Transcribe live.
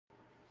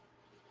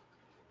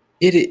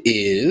It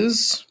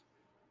is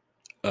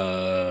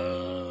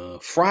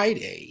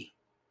Friday,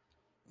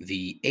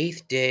 the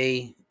 8th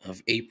day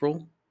of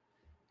April,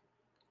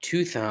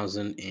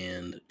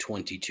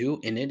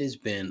 2022, and it has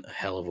been a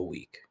hell of a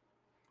week.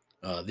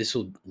 This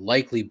will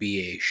likely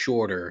be a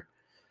shorter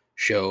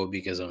show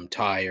because I'm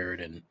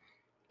tired and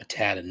a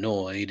tad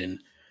annoyed,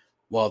 and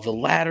while the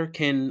latter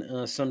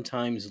can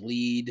sometimes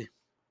lead,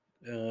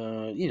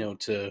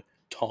 to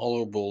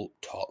tolerable.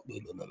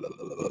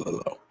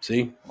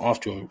 See, off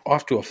to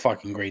a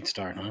fucking great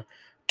start, huh?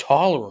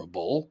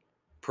 Tolerable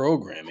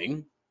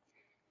programming.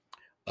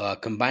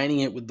 Combining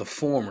it with the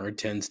former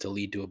tends to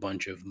lead to a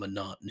bunch of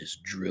monotonous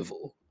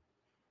drivel,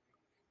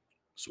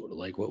 sort of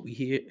like what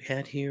we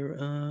had here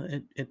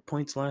at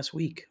points last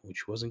week,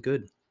 which wasn't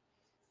good.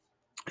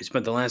 I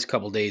spent the last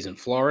couple days in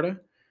Florida.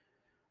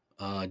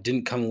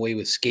 Didn't come away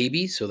with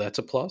scabies, so that's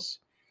a plus.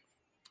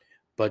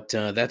 But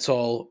that's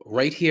all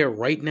right here,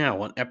 right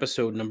now, on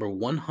episode number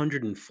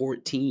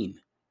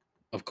 114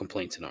 of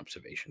Complaints and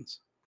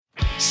Observations.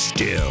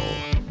 Still,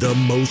 the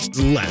most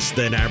less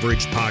than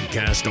average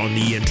podcast on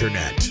the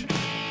internet.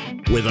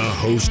 With a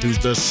host who's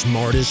the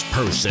smartest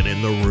person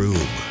in the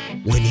room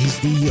when he's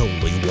the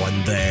only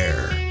one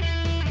there.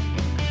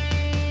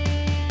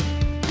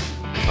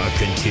 A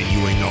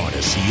continuing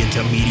odyssey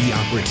into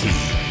mediocrity.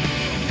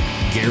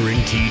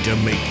 Guaranteed to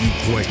make you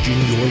question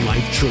your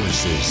life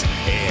choices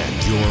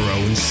and your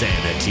own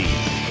sanity.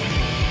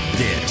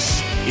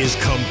 This is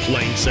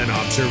Complaints and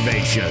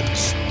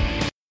Observations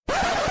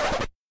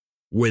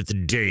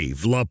with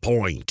Dave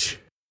LaPointe.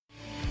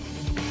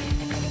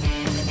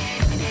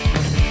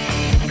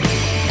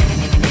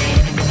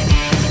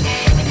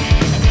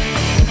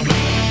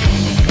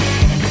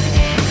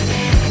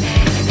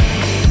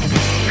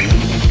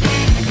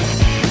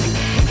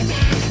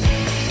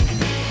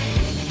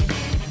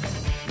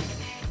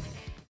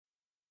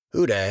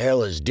 Who the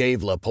hell is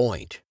Dave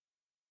LaPointe?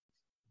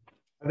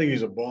 I think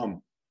he's a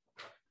bum.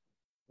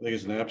 I think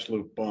he's an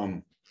absolute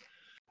bum.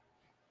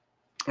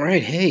 All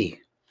right, hey,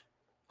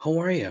 how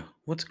are you?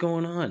 What's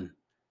going on?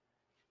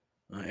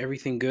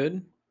 Everything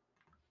good?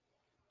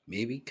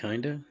 Maybe,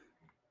 kinda,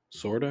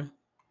 sorta.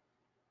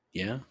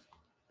 Yeah.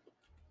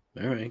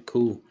 All right,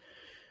 cool.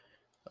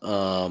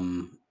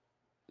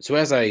 So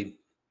as I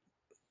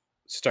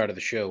started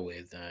the show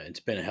with, it's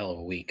been a hell of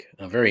a week,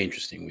 a very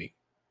interesting week,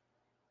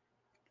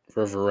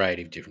 for a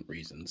variety of different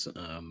reasons.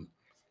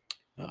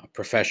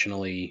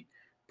 Professionally,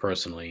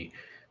 personally,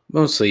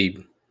 mostly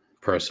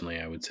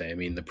personally, I would say. I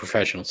mean, the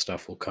professional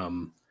stuff will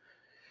come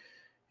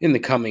in the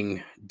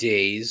coming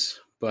days,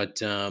 but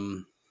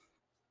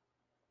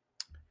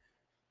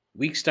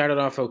week started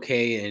off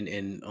okay,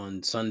 and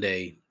on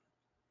Sunday,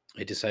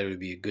 I decided it would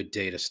be a good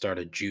day to start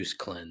a juice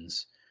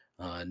cleanse.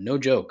 No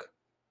joke.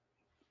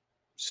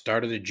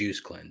 Started a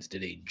juice cleanse,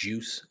 did a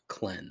juice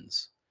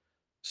cleanse.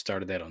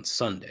 Started that on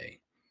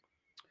Sunday,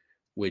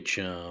 which,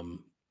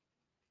 in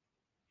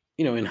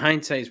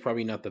hindsight is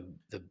probably not the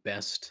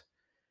best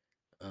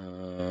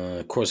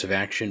course of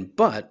action,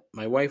 but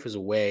my wife was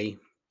away,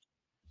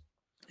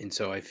 and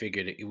so I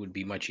figured it would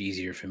be much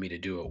easier for me to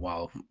do it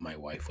while my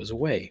wife was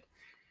away.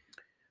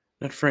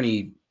 Not for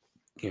any,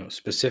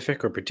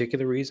 specific or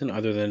particular reason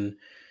other than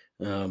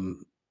I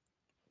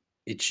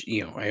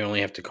only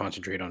have to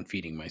concentrate on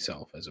feeding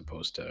myself as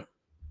opposed to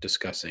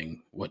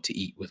discussing what to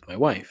eat with my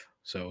wife.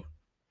 So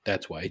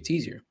that's why it's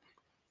easier.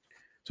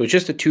 So it's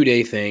just a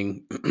 2-day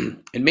thing,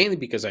 and mainly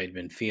because I had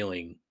been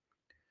feeling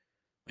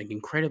like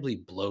incredibly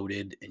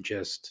bloated and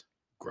just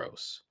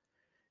gross.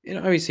 And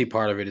obviously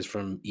part of it is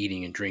from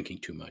eating and drinking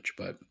too much,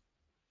 but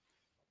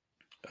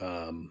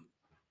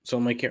so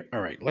I'm like, all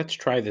right, let's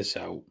try this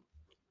out.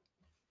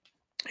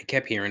 I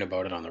kept hearing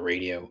about it on the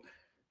radio,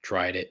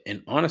 tried it,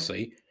 and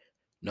honestly,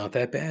 not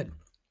that bad.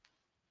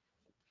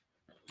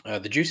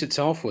 The juice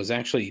itself was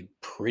actually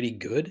pretty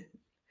good.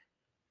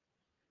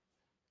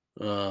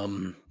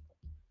 And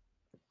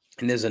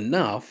there's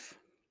enough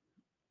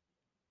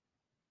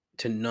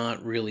to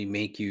not really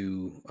make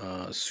you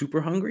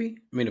super hungry.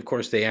 I mean, of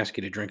course, they ask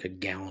you to drink a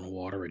gallon of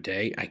water a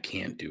day. I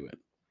can't do it.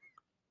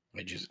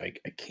 I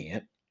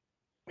can't.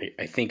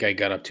 I think I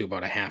got up to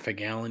about a half a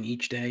gallon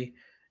each day,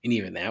 and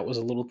even that was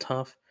a little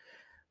tough.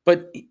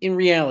 But in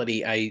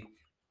reality, I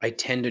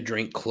tend to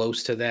drink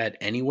close to that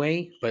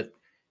anyway. But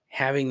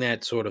having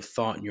that sort of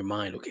thought in your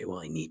mind, okay, well,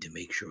 I need to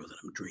make sure that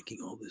I'm drinking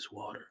all this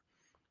water.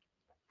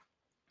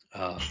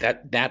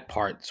 That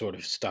part sort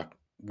of stuck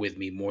with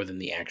me more than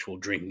the actual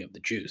drinking of the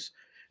juice,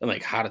 and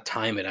like how to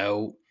time it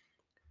out,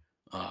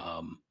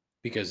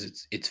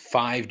 because it's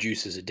 5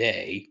 juices a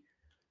day,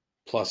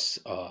 plus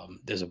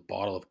there's a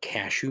bottle of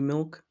cashew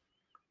milk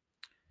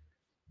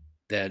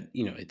that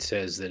it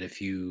says that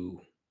if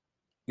you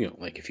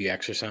like if you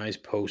exercise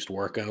post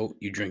workout,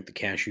 you drink the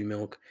cashew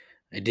milk.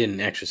 I didn't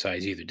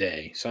exercise either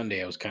day.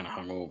 Sunday I was kind of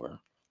hungover,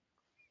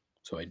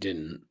 so I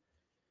didn't,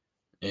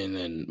 and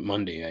then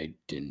Monday I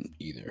didn't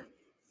either,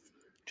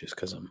 just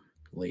because I'm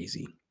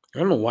lazy. I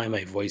don't know why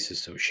my voice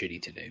is so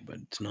shitty today, but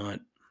it's not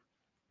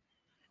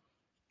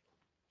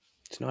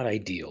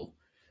ideal.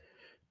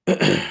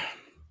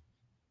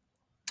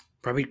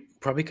 Probably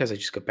because I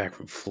just got back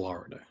from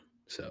Florida.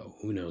 So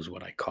who knows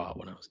what I caught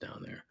when I was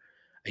down there.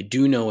 I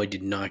do know I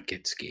did not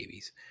get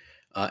scabies.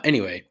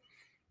 Anyway,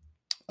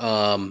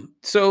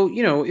 so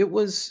it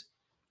was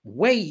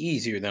way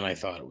easier than I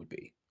thought it would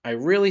be. I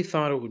really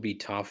thought it would be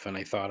tough, and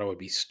I thought I would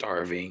be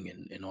starving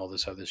and all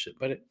this other shit,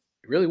 but it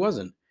really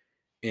wasn't.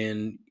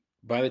 And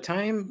by the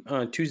time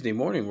Tuesday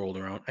morning rolled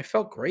around, I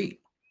felt great,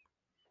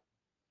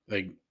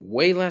 like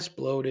way less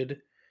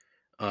bloated.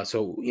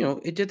 So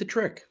it did the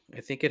trick.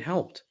 I think it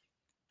helped.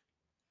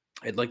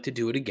 I'd like to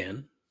do it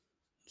again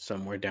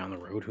somewhere down the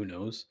road. Who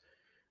knows?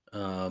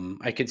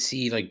 I could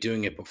see like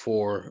doing it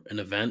before an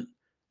event.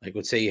 Like,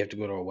 let's say you have to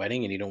go to a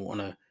wedding and you don't want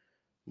to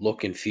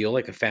look and feel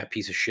like a fat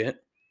piece of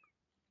shit.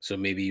 So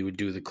maybe you would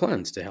do the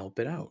cleanse to help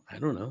it out. I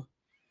don't know.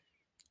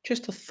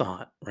 Just a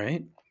thought,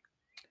 right?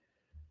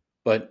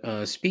 But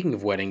speaking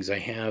of weddings, I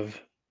have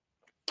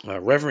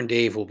Reverend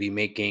Dave will be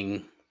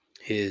making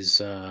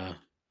his, I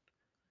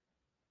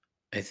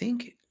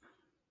think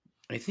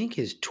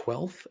his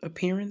 12th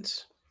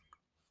appearance.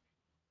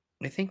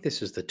 I think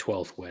this is the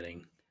 12th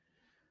wedding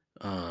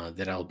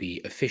that I'll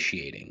be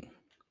officiating.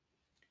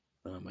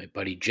 My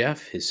buddy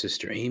Jeff, his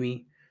sister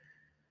Amy,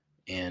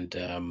 and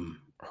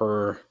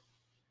her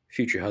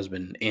future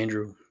husband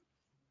Andrew.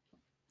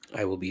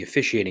 I will be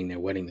officiating their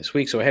wedding this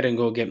week, so I had to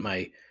go get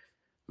my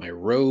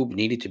robe.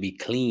 Needed to be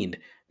cleaned.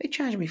 They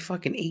charged me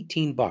fucking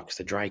 $18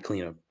 to dry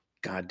clean a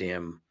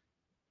goddamn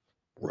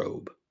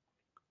robe. I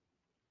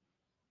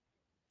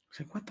was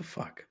like, what the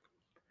fuck?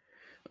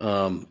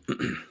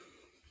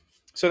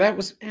 So that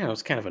was, it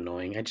was kind of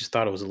annoying. I just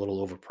thought it was a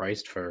little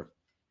overpriced for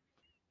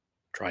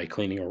dry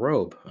cleaning a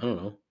robe. I don't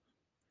know.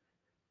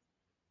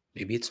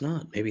 Maybe it's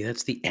not. Maybe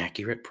that's the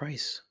accurate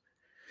price.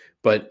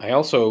 But I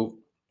also,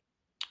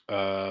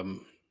 I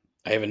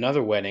have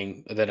another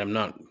wedding that I'm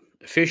not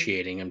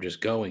officiating. I'm just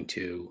going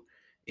to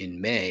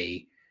in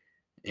May,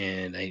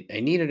 and I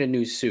needed a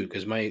new suit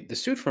because the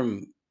suit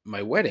from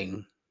my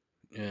wedding,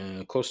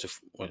 close to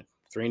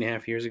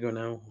 3.5 years ago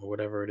now, or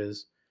whatever it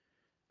is,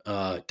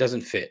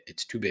 doesn't fit.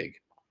 It's too big,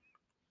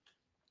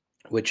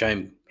 which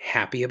I'm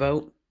happy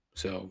about.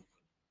 So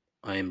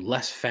I am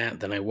less fat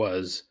than I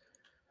was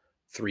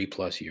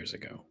 3+ years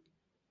ago.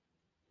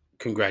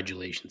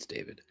 Congratulations,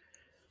 David.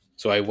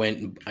 So I went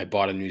and I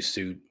bought a new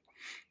suit.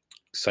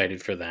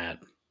 Excited for that.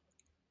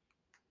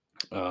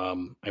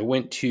 I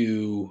went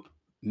to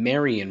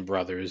Marion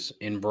Brothers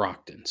in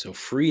Brockton. So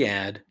free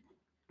ad.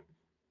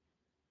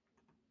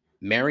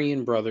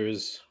 Marion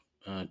Brothers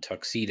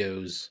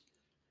tuxedos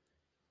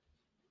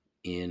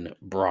in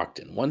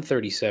Brockton.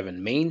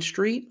 137 Main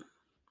Street,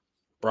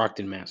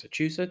 Brockton,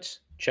 Massachusetts.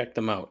 Check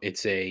them out.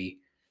 It's a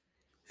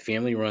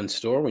family-run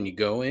store. When you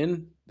go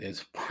in,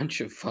 there's a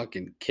bunch of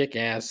fucking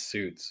kick-ass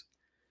suits.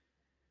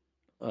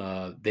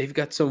 They've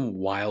got some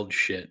wild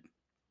shit.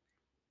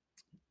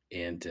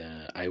 And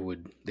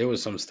there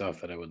was some stuff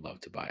that I would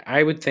love to buy.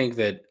 I would think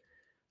that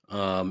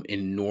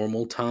in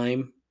normal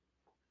time,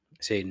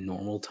 say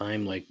normal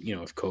time, like,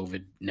 if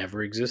COVID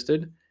never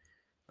existed,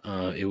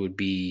 it would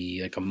be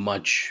like a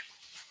much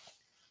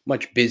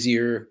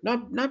busier,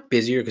 not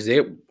busier because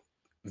they're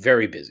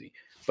very busy.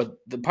 But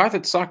the part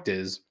that sucked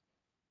is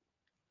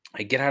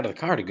I get out of the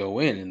car to go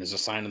in and there's a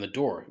sign on the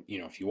door,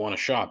 if you want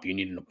to shop, you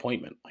need an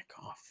appointment. Like,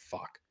 oh,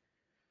 fuck.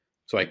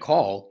 So I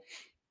call.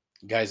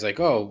 The guy's like,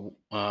 oh,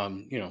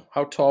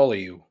 how tall are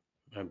you?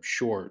 I'm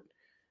short.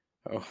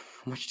 Oh,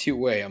 how much do you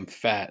weigh? I'm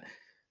fat.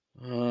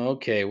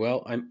 Okay,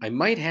 well, I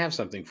might have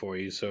something for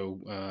you.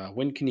 So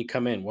when can you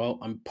come in? Well,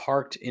 I'm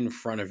parked in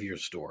front of your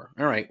store.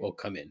 All right, well,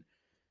 come in.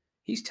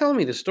 He's telling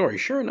me the story.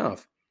 Sure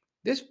enough,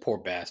 this poor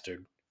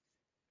bastard,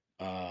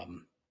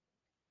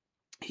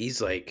 he's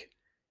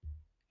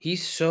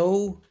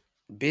so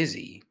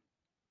busy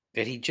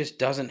that he just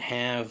doesn't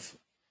have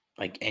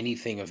like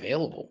anything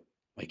available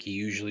like he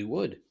usually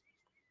would,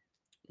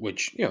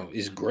 which,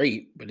 is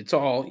great, but it's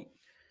all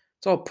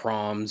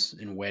proms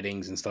and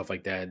weddings and stuff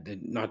like that.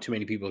 Not too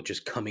many people are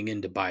just coming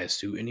in to buy a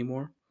suit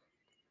anymore.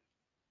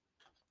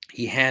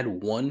 He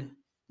had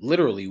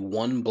literally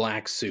one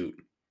black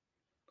suit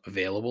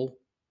available,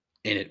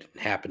 and it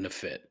happened to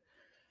fit.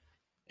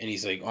 And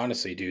he's like,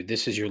 honestly, dude,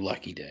 this is your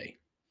lucky day.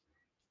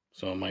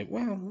 So I'm like,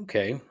 well,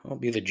 okay, I'll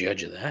be the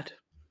judge of that.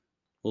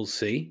 We'll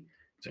see.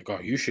 He's like,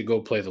 oh, you should go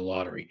play the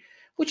lottery,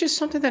 which is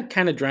something that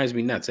kind of drives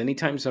me nuts.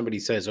 Anytime somebody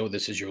says, oh,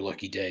 this is your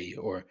lucky day,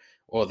 or,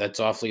 oh, that's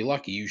awfully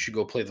lucky, you should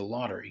go play the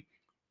lottery.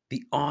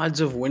 The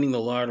odds of winning the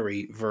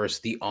lottery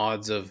versus the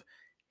odds of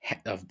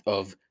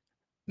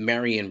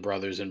Marion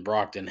Brothers in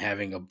Brockton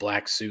having a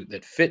black suit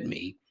that fit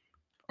me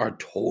are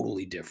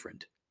totally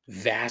different,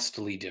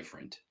 vastly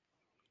different.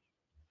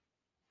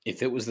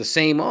 If it was the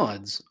same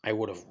odds, I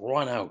would have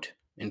run out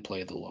and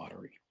played the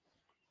lottery.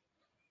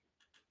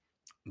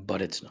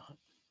 But it's not.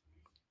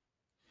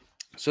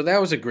 So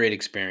that was a great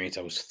experience.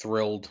 I was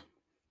thrilled.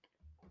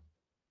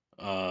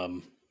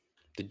 The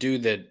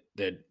dude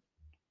that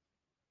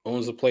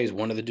owns the place,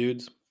 one of the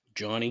dudes,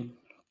 Johnny,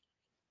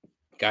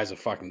 guy's a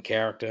fucking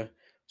character.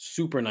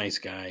 Super nice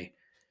guy.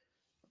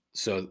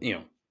 So,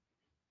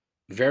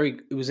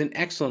 it was an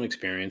excellent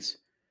experience.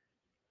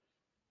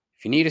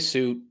 If you need a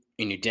suit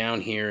and you're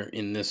down here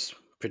in this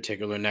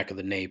particular neck of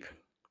the nape,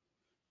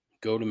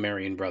 go to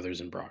Marion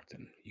Brothers in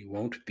Brockton. You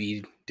won't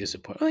be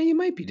disappointed. Well, you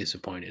might be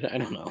disappointed. I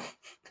don't know.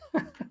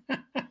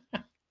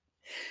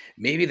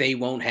 Maybe they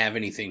won't have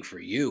anything for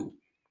you.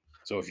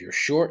 So if you're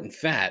short and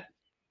fat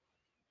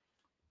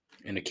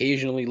and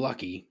occasionally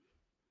lucky,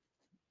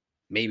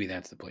 maybe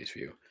that's the place for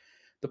you.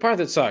 The part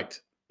that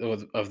sucked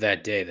of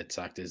that day that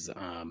sucked is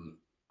I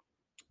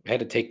had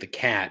to take the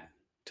cat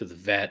to the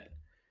vet.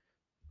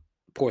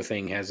 Poor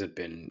thing hasn't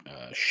been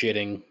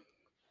shitting,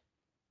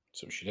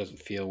 so she doesn't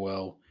feel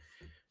well.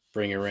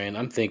 Bring her in.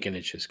 I'm thinking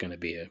it's just going to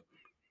be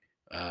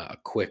a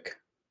quick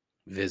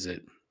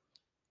visit.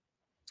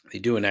 They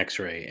do an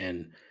X-ray,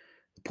 and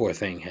the poor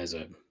thing has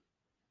a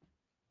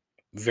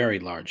very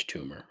large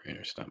tumor in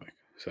her stomach.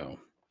 So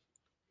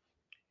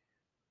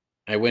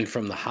I went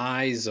from the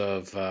highs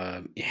of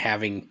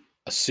having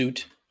a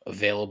suit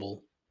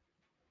available,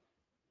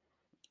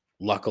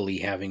 luckily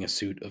having a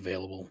suit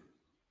available,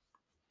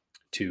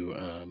 to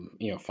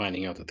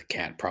finding out that the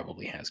cat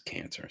probably has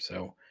cancer.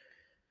 So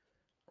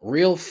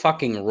real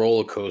fucking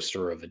roller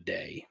coaster of a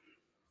day.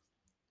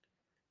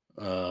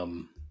 Got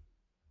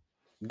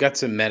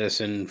some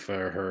medicine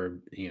for her,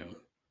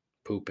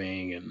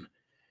 pooping, and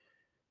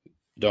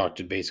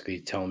doctor basically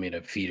telling me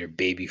to feed her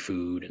baby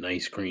food and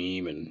ice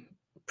cream and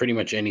pretty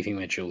much anything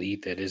that she'll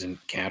eat that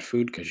isn't cat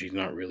food because she's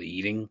not really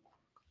eating.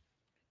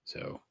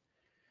 So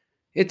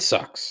it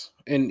sucks.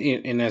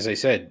 And as I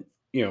said,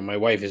 my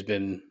wife has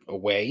been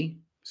away.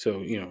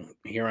 So,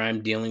 here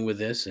I'm dealing with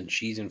this, and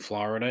she's in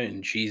Florida,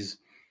 and she's,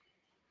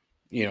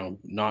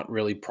 not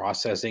really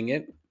processing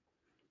it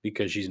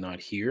because she's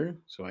not here.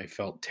 So I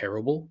felt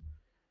terrible.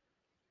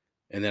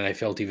 And then I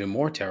felt even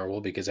more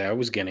terrible because I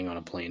was getting on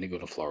a plane to go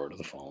to Florida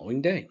the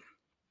following day.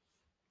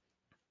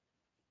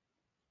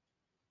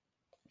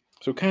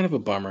 So kind of a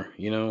bummer,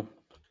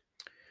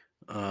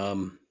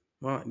 Well,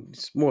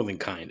 it's more than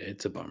kind of.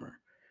 It's a bummer.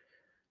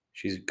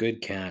 She's a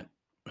good cat,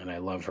 and I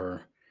love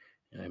her,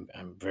 and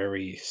I'm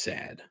very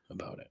sad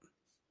about it.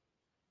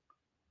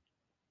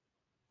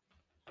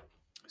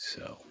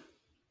 So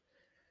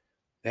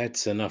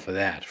that's enough of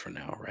that for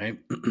now, right?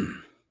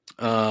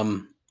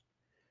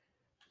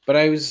 But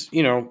I was,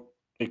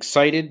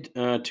 excited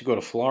to go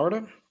to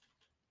Florida.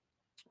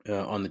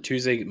 On the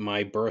Tuesday,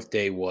 my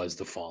birthday was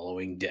the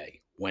following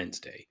day,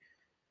 Wednesday.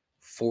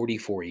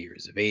 44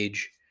 years of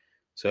age.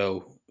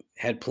 So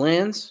had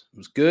plans. It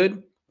was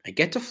good. I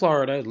get to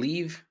Florida,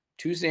 leave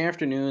Tuesday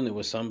afternoon. There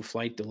was some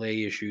flight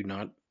delay issue,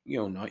 not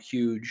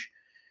huge.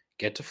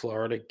 Get to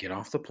Florida, get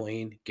off the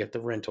plane, get the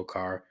rental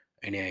car,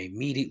 and I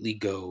immediately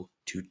go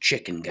to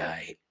Chicken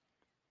Guy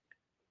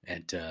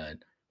at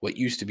what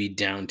used to be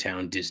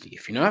downtown Disney.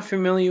 If you're not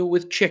familiar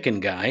with Chicken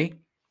Guy,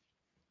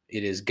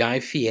 it is Guy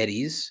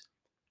Fieri's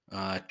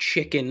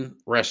chicken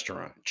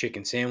restaurant.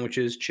 Chicken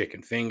sandwiches,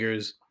 chicken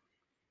fingers.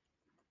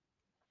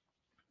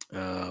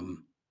 I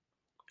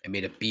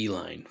made a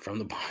beeline from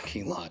the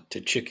parking lot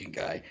to Chicken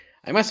Guy.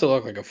 I must have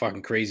looked like a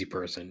fucking crazy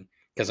person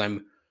because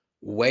I'm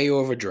way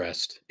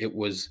overdressed. It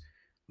was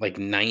like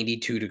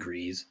 92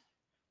 degrees.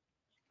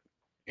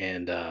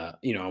 And,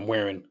 I'm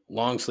wearing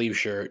long sleeve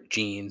shirt,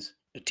 jeans,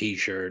 a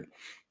t-shirt,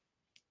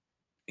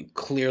 and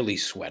clearly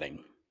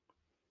sweating.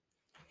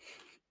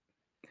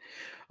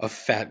 A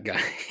fat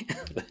guy,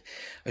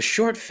 a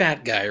short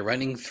fat guy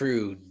running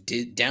through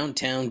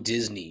downtown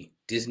Disney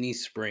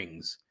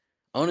Springs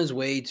on his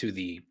way to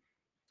the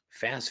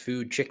fast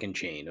food chicken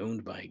chain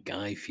owned by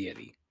Guy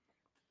Fieri.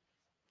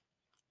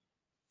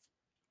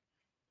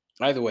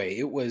 Either way,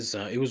 it was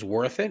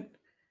worth it.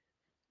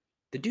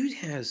 The dude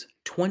has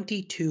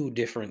 22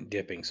 different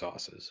dipping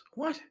sauces.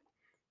 What?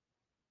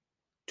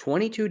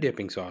 22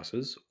 dipping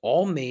sauces,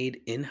 all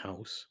made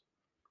in-house.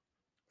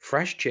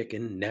 Fresh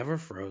chicken, never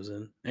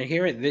frozen. And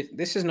here,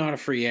 this is not a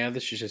free ad.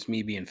 This is just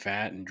me being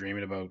fat and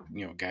dreaming about,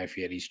 Guy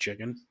Fieri's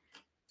chicken.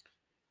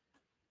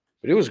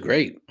 But it was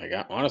great.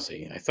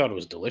 Honestly, I thought it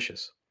was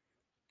delicious.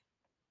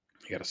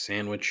 I got a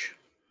sandwich,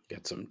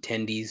 got some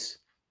tendies,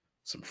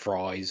 some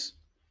fries.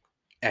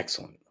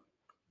 Excellent.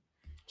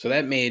 So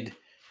that made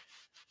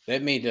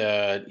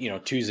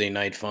Tuesday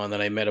night fun.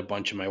 Then I met a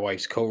bunch of my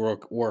wife's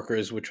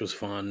co-workers, which was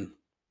fun.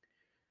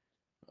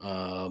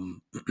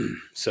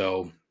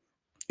 So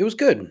it was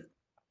good.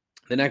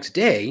 The next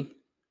day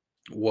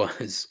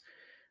was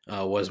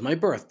my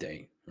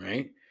birthday,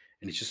 right?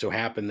 And it just so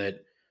happened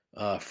that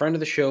a friend of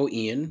the show,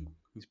 Ian,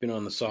 he's been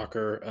on the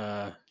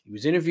soccer. He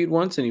was interviewed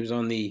once, and he was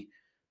on the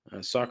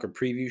soccer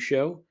preview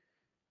show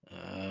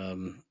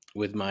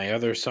with my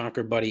other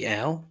soccer buddy,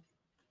 Al.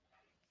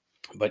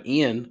 But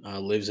Ian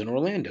lives in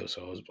Orlando,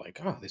 so I was like,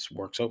 oh, this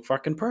works out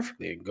fucking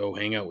perfectly. I can go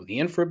hang out with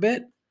Ian for a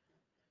bit,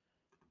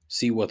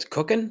 see what's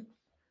cooking,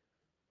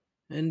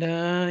 and,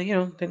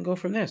 then go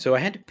from there. So I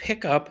had to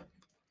pick up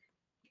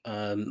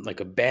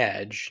like a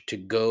badge to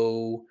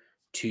go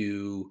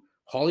to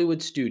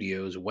Hollywood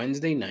Studios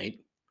Wednesday night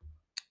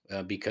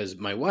because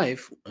my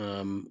wife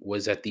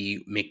was at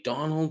the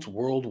McDonald's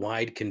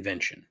Worldwide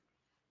Convention.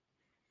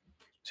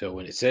 So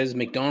when it says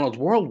McDonald's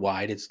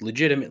Worldwide, it's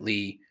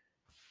legitimately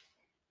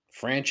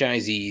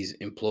franchisees,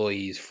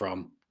 employees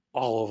from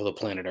all over the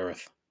planet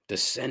Earth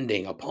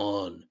descending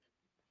upon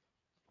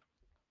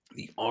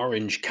the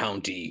Orange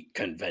County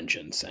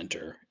Convention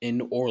Center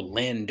in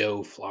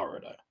Orlando,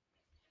 Florida.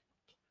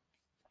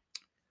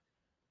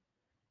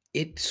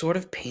 It sort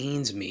of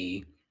pains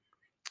me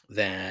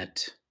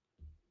that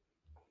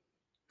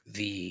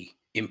the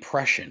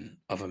impression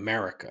of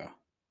America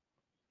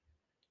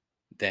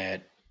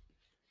that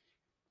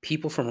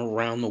people from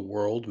around the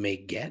world may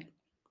get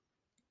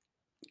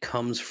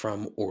comes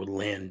from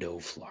Orlando,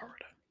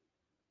 Florida.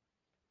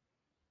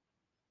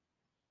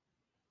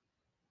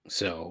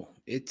 So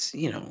it's,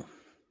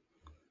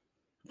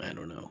 I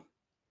don't know.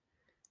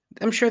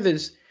 I'm sure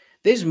there's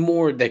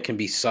more that can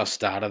be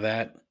sussed out of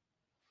that.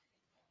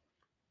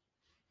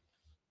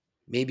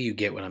 Maybe you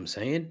get what I'm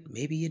saying.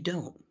 Maybe you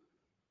don't.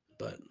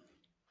 But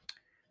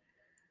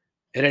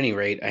at any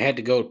rate, I had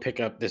to go pick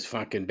up this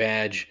fucking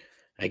badge.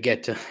 I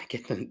get the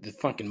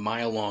fucking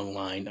mile-long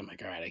line. I'm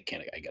like, all right,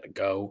 I gotta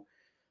go.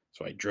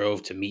 So I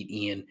drove to meet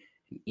Ian.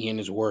 And Ian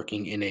is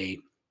working in a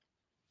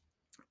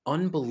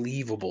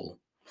unbelievable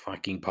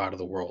fucking part of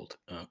the world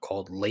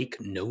called Lake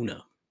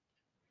Nona,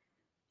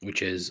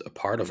 which is a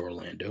part of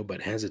Orlando,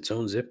 but has its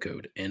own zip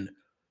code. And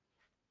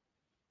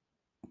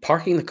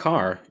parking the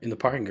car in the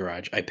parking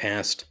garage, I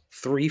passed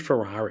three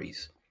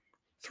Ferraris.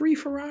 Three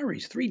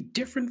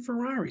different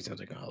Ferraris. I was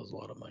like, oh, there's a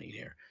lot of money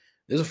here.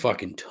 There's a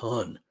fucking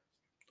ton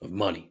of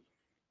money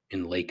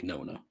in Lake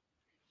Nona.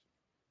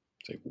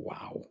 It's like,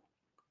 wow.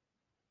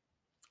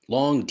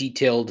 Long,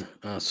 detailed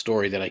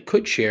story that I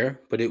could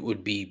share, but it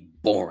would be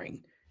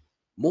boring.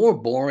 More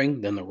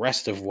boring than the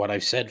rest of what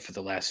I've said for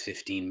the last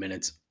 15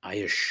 minutes, I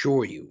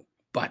assure you.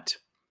 But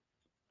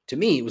to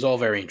me, it was all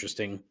very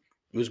interesting.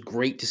 It was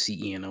great to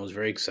see Ian. I was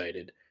very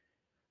excited.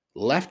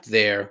 Left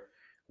there,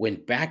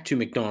 went back to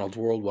McDonald's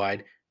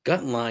Worldwide,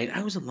 got in line.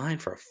 I was in line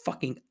for a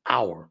fucking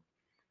hour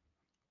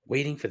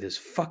waiting for this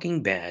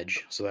fucking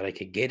badge so that I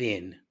could get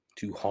in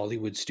to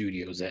Hollywood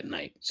Studios that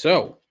night.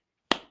 So,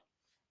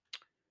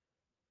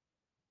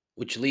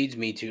 which leads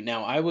me to,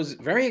 now I was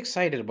very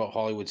excited about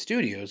Hollywood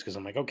Studios because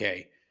I'm like,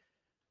 okay,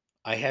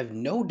 I have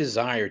no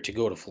desire to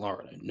go to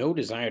Florida, no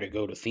desire to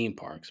go to theme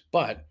parks,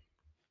 but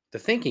the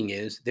thinking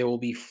is there will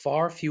be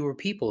far fewer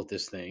people at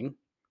this thing,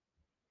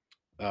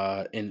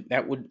 and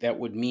that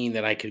would mean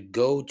that I could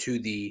go to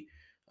the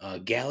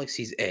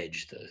Galaxy's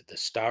Edge, the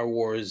Star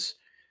Wars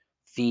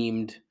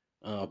themed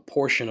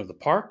portion of the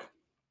park,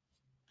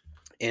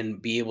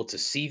 and be able to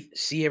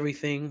see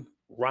everything,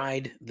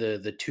 ride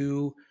the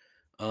two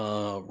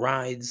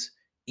rides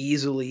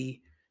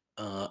easily,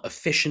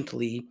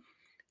 efficiently,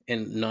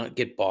 and not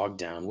get bogged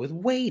down with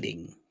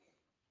waiting.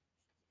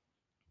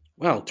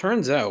 Well,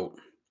 turns out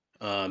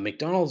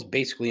McDonald's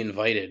basically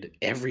invited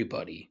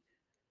everybody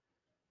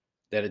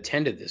that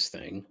attended this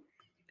thing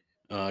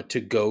to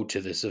go to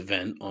this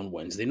event on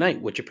Wednesday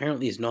night, which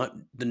apparently is not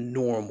the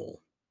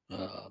normal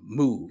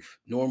move.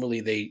 Normally,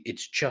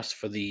 it's just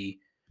for the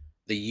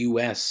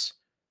U.S.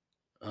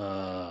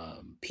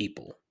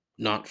 People,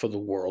 not for the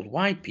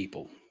worldwide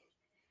people.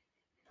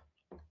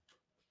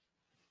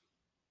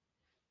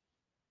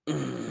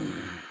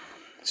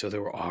 So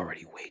there were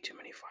already way too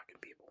many fucking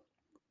people.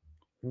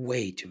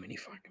 Way too many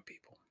fucking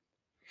people.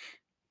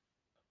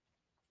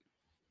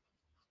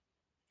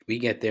 We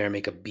get there and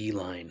make a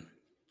beeline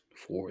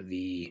for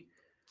the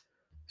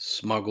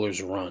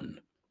Smuggler's Run,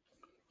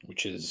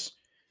 which is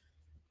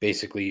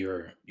basically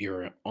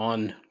you're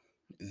on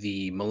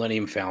the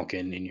Millennium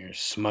Falcon and you're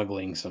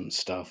smuggling some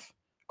stuff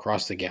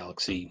across the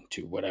galaxy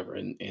to whatever,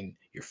 and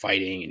you're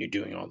fighting and you're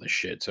doing all this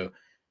shit. So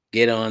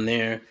get on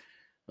there.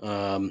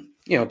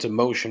 It's a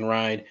motion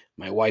ride.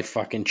 My wife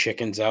fucking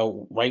chickens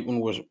out right when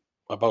was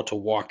about to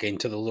walk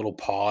into the little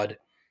pod,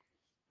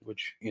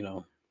 which,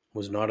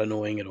 was not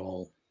annoying at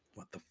all.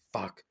 What the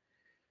fuck?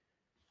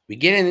 We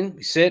get in,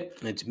 we sit,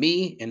 and it's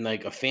me and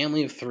like a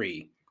family of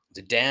three. It's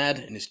a dad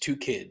and his two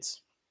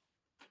kids.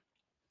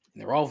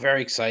 And they're all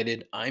very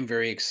excited. I'm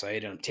very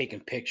excited. I'm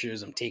taking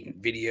pictures. I'm taking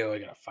video. I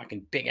got a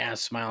fucking big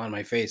ass smile on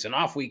my face, and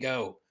off we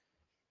go.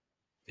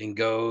 Thing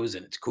goes,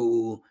 and it's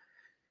cool.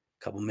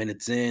 A couple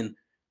minutes in,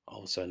 all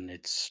of a sudden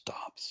it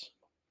stops.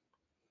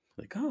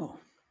 Like, oh,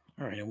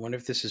 all right. I wonder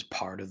if this is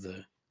part of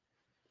the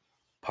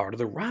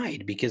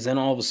ride, because then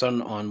all of a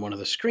sudden on one of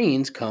the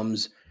screens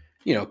comes,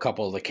 a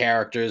couple of the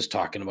characters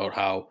talking about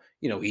how,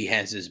 he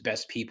has his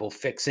best people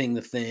fixing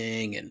the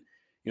thing, and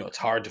it's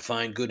hard to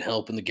find good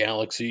help in the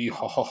galaxy,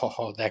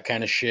 that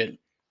kind of shit.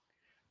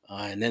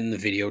 And then the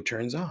video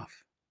turns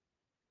off,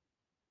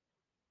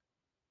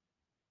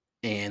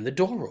 and the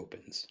door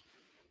opens,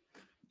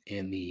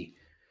 and the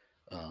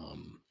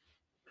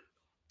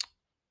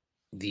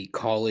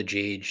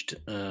college-aged,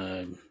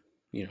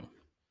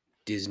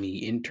 Disney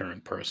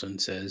intern person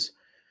says,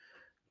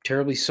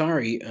 "Terribly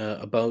sorry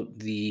about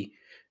the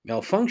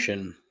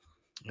malfunction,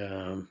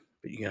 but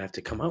you're gonna have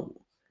to come out."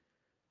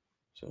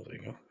 So I was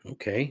like, oh,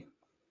 okay.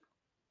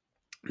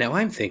 Now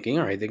I'm thinking,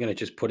 all right, they're gonna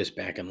just put us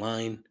back in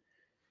line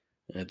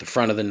at the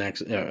front of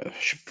the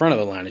front of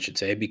the line, I should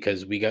say,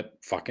 because we got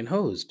fucking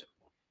hosed.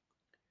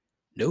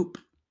 Nope.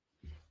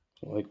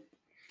 Like,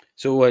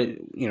 So what,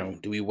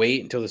 do we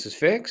wait until this is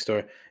fixed,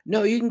 or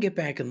no, you can get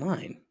back in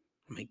line?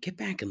 I'm like, get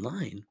back in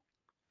line?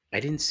 I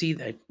didn't see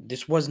that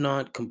this was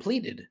not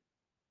completed.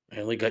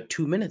 I only got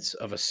 2 minutes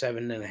of a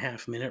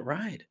 7.5 minute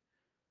ride.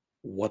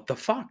 What the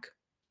fuck?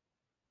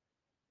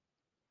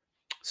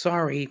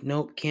 Sorry,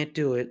 nope, can't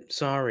do it.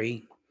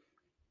 Sorry.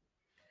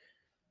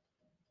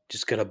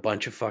 Just got a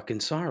bunch of fucking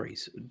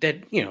sorries.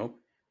 That,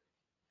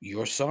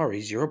 your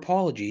sorries, your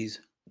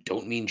apologies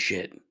don't mean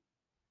shit.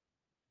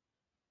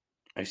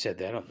 I've said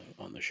that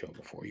on the show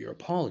before. Your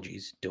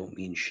apologies don't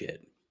mean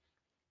shit.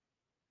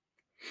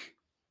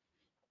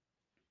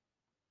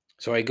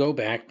 So I go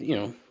back, like,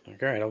 all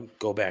right, I'll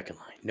go back in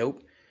line.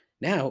 Nope.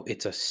 Now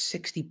it's a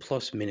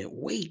 60+ minute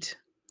wait.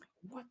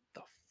 What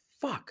the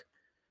fuck?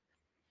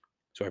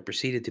 So I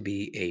proceeded to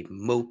be a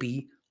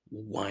mopey,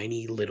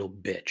 whiny little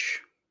bitch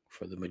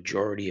for the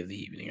majority of the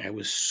evening. I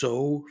was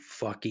so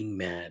fucking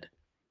mad.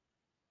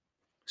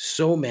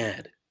 So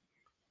mad.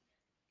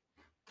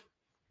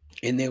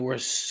 And there were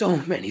so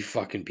many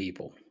fucking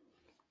people.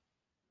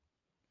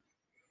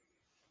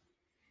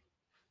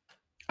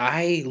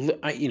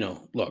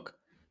 Look,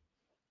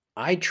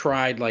 I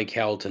tried like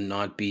hell to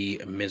not be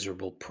a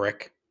miserable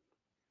prick,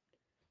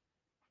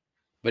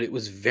 but it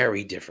was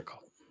very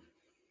difficult.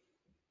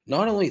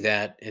 Not only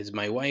that, as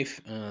my wife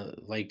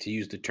liked to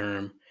use the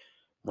term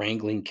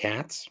wrangling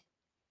cats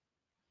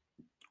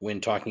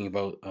when talking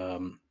about,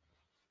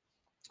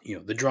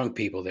 the drunk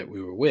people that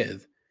we were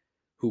with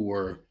who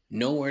were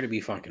nowhere to be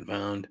fucking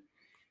found.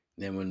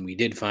 Then when we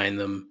did find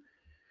them,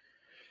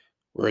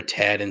 were a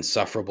tad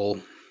insufferable,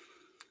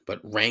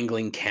 but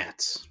wrangling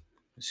cats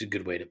is a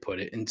good way to put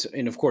it.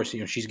 And of course,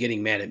 she's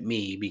getting mad at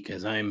me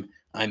because I'm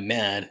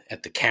mad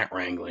at the cat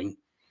wrangling.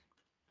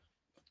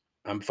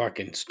 I'm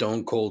fucking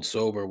stone cold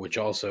sober, which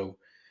also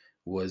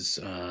was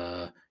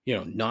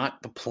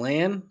not the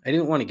plan. I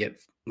didn't want to get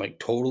like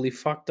totally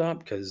fucked up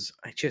because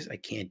I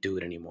can't do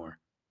it anymore.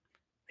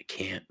 I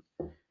can't.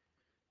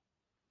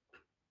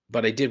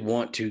 But I did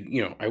want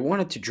to, I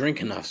wanted to drink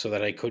enough so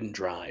that I couldn't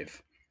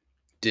drive.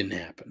 Didn't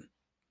happen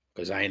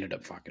because I ended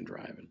up fucking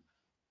driving.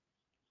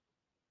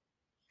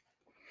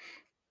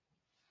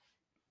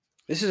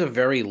 This is a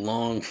very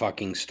long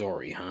fucking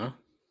story, huh?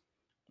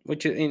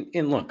 Which,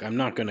 and look, I'm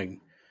not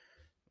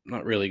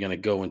really gonna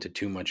go into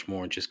too much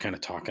more, just kind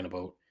of talking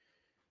about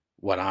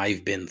what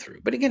I've been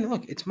through. But again,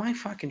 look, it's my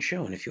fucking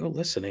show, and if you're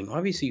listening,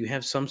 obviously you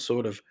have some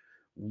sort of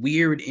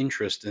weird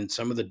interest in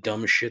some of the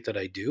dumb shit that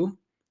I do.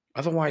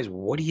 Otherwise,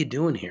 what are you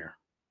doing here?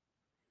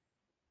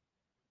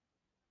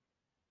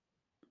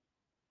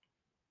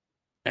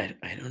 I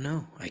don't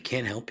know. I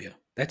can't help you.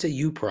 That's a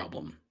you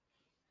problem.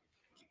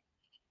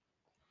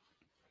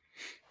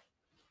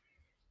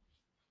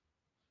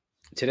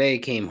 Today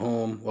came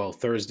home. Well,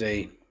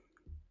 Thursday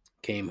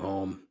came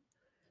home.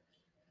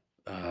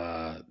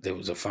 There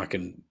was a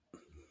fucking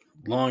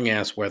long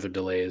ass weather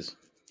delays.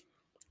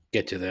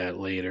 Get to that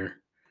later.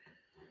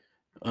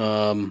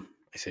 I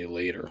say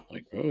later,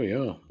 like, oh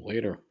yeah,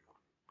 later.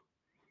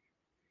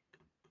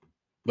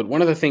 But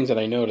one of the things that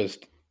I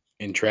noticed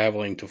in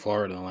traveling to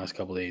Florida in the last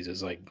couple of days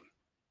is like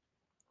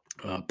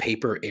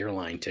paper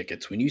airline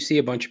tickets. When you see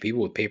a bunch of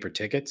people with paper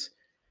tickets,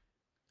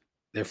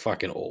 they're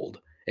fucking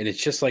old. And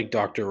it's just like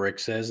Dr. Rick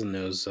says in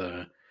those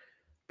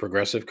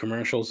Progressive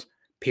commercials,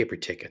 paper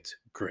tickets,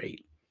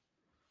 great.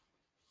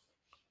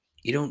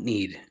 You don't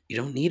need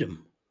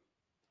them.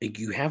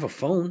 You have a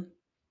phone.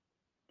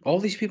 All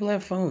these people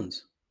have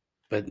phones.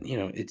 But,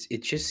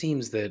 it just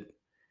seems that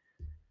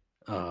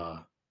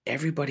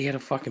everybody had a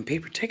fucking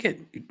paper ticket.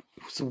 It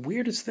was the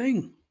weirdest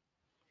thing.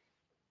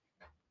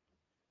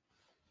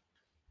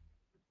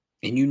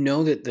 And you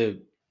know that the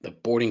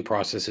boarding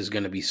process is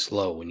going to be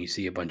slow when you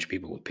see a bunch of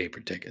people with paper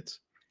tickets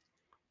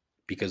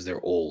because they're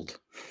old.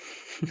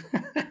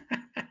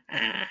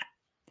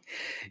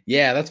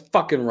 Yeah, that's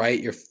fucking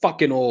right. You're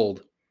fucking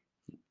old.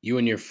 You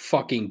and your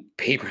fucking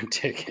paper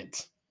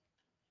tickets.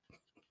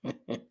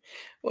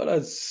 What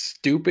a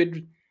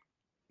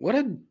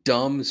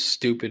dumb,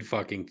 stupid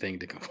fucking thing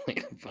to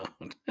complain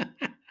about.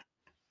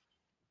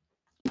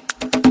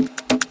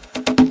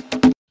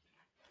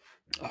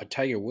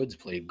 Tiger Woods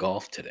played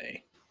golf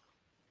today,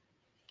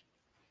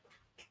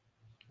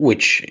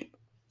 which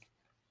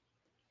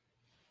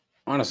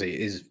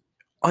honestly is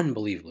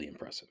unbelievably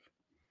impressive.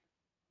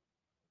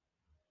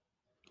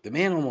 The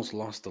man almost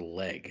lost a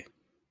leg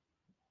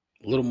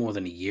a little more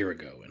than a year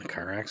ago in a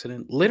car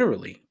accident.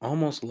 Literally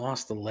almost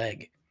lost the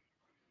leg.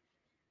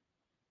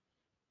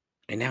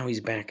 And now he's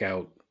back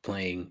out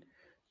playing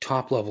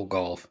top level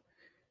golf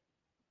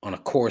on a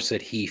course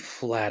that he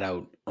flat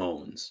out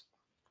owns.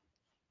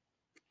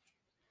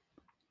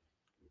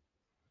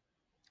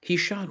 He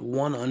shot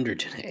 1 under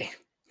today.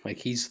 Like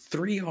he's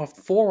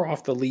 4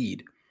 off the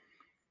lead,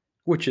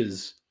 which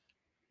is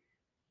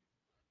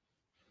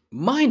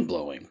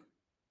mind-blowing.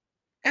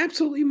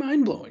 Absolutely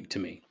mind-blowing to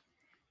me.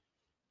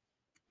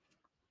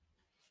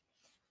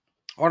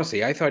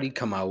 Honestly, I thought he'd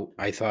come out.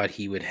 I thought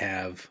he would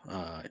I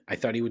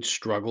thought he would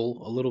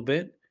struggle a little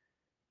bit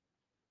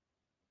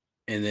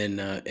and then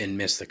and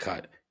miss the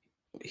cut.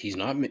 he's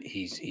not going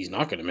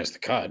to miss the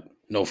cut.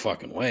 No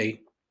fucking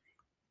way.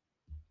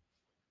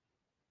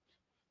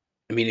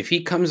 I mean, if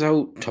he comes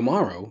out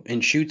tomorrow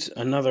and shoots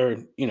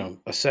another,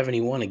 a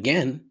 71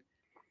 again,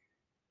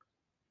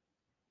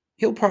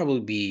 he'll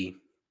probably be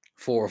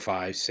 4 or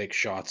 5, 6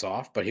 shots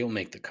off, but he'll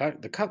make the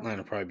cut. The cut line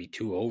will probably be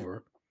 2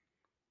 over.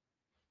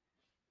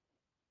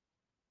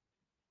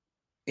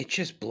 It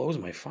just blows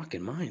my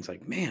fucking mind. It's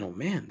like, man, oh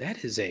man,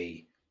 that's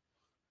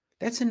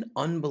an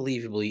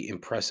unbelievably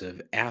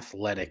impressive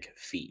athletic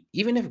feat.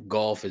 Even if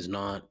golf is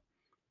not,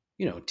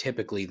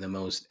 typically the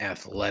most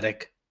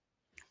athletic,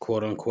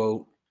 quote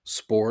unquote,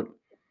 sport,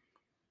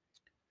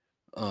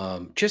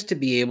 just to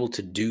be able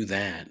to do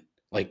that,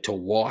 like to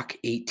walk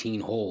 18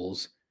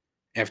 holes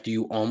after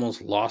you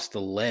almost lost a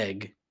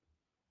leg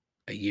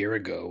a year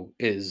ago,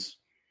 is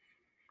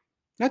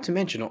not to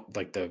mention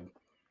like the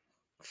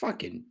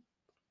fucking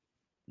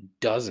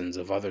dozens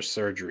of other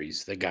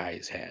surgeries the guy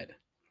has had.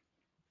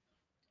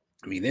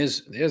 I mean,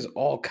 there's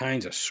all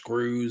kinds of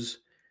screws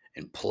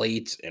and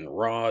plates and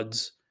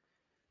rods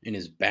in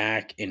his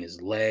back, in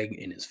his leg,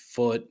 in his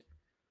foot.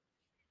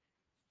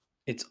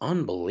 It's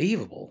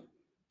unbelievable.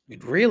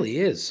 It really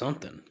is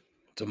something.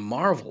 It's a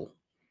marvel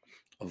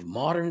of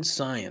modern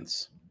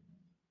science.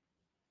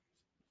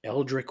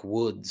 Eldrick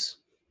Woods.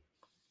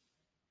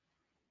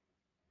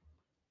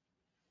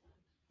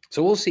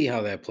 So we'll see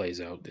how that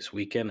plays out this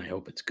weekend. I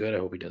hope it's good. I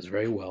hope he does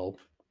very well.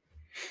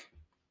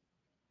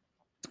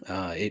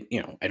 I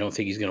don't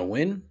think he's going to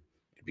win.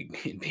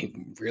 It'd be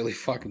really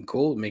fucking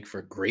cool. It'd make for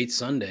a great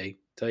Sunday.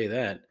 Tell you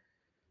that.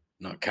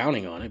 Not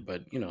counting on it,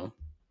 but you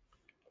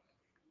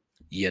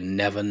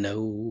never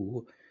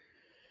know.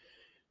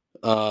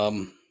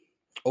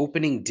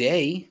 Opening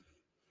day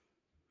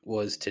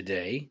was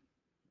today.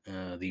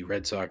 The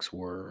Red Sox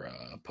were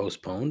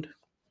postponed,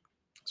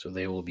 so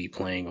they will be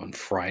playing on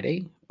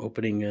Friday,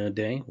 opening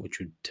day, which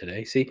would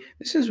today. See,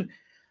 I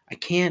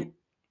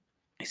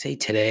say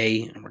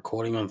today, I'm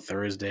recording on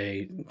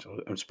Thursday, so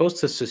I'm supposed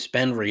to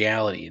suspend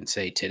reality and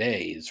say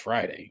today is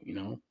Friday,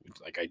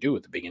 like I do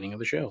at the beginning of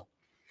the show.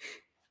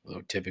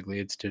 Although typically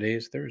it's today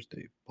is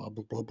Thursday, blah,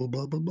 blah, blah, blah,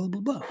 blah, blah, blah,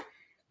 blah, blah.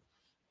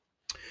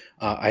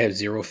 I have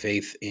zero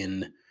faith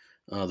in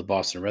the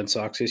Boston Red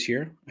Sox this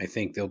year. I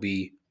think they'll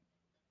be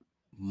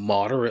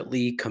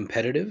moderately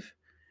competitive.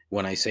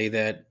 When I say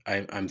that,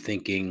 I'm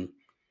thinking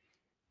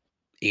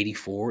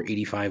 84,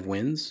 85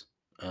 wins.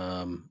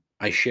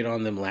 I shit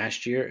on them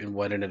last year, and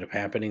what ended up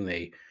happening,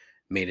 they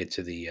made it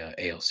to the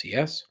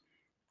ALCS.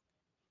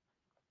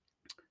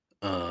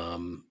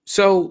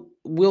 So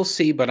we'll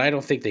see, but I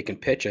don't think they can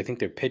pitch. I think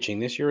their pitching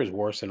this year is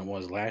worse than it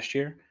was last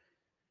year.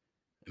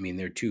 I mean,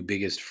 their two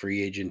biggest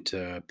free agent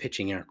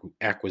pitching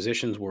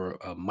acquisitions were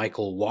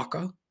Michael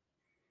Wacha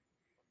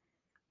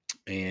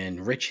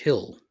and Rich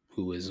Hill,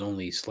 who is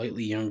only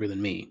slightly younger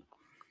than me.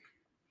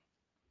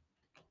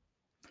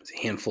 There's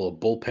a handful of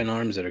bullpen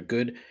arms that are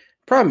good.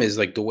 Problem is,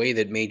 like, the way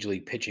that Major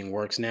League pitching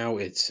works now,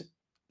 it's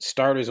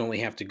starters only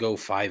have to go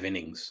 5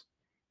 innings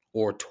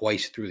or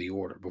twice through the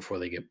order before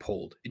they get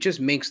pulled. It just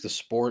makes the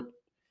sport,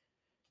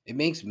 it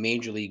makes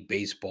Major League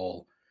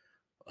Baseball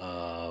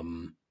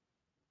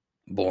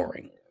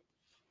boring.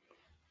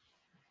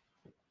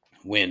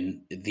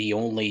 When the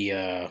only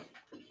God,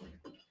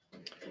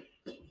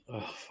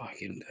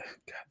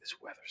 this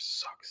weather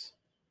sucks.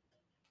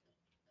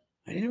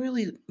 I didn't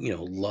really,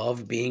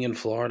 love being in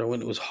Florida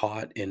when it was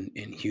hot and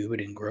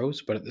humid and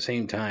gross, but at the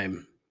same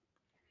time,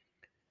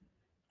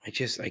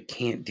 I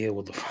can't deal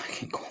with the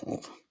fucking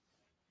cold.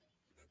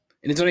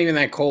 And it's not even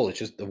that cold, it's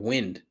just the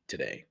wind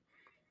today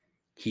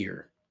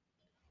here.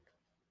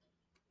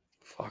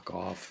 Fuck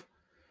off.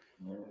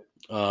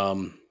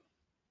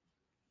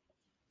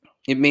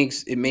 It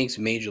makes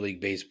Major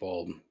League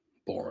Baseball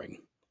boring.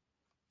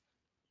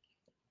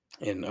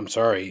 And I'm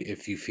sorry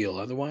if you feel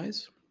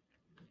otherwise,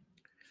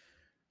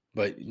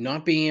 but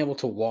not being able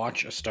to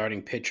watch a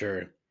starting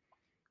pitcher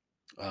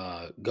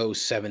go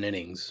 7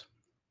 innings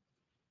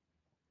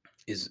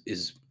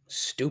is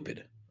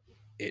stupid.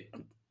 It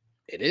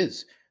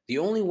is. The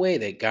only way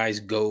that guys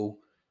go,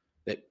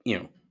 that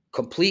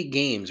complete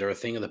games are a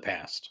thing of the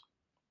past,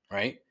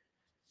 right?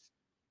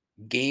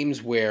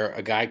 Games where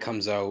a guy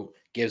comes out,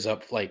 gives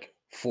up like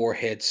 4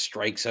 hits,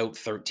 strikes out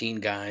 13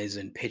 guys,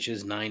 and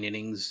pitches 9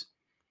 innings,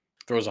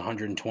 throws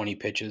 120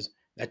 pitches.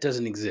 That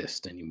doesn't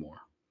exist anymore.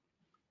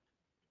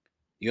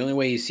 The only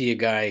way you see a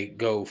guy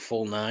go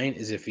full 9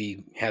 is if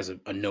he has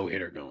a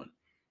no-hitter going.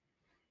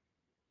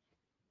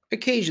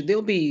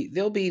 There'll be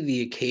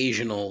the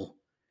occasional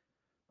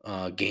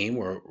game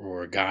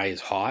where a guy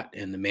is hot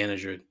and the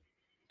manager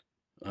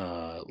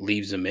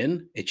leaves him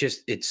in.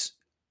 It's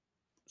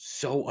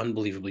so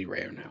unbelievably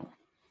rare now.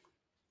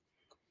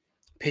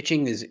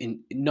 Pitching is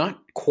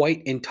not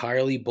quite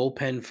entirely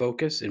bullpen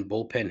focused and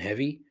bullpen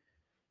heavy,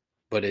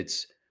 but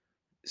it's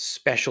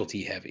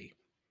specialty heavy.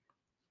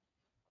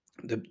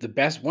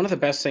 One of the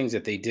best things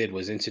that they did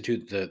was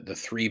institute the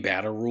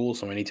 3-batter rule.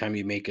 So anytime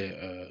you make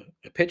a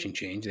pitching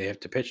change, they have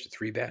to pitch to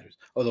 3 batters.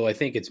 Although I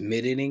think it's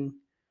mid-inning,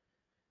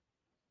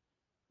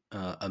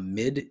 a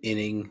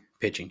mid-inning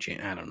pitching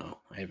change. I don't know.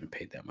 I haven't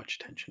paid that much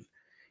attention.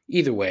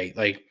 Either way,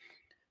 like,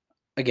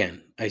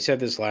 again, I said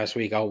this last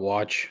week. I'll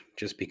watch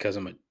just because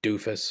I'm a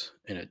doofus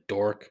and a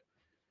dork,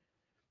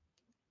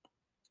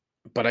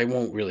 but I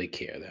won't really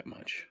care that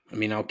much. I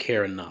mean, I'll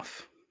care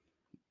enough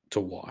to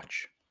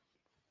watch,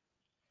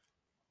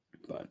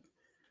 but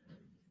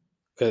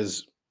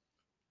because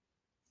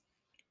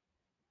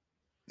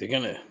they're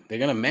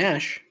gonna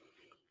mash.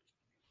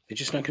 They're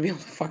just not gonna be able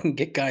to fucking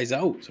get guys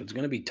out, so it's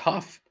gonna be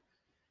tough.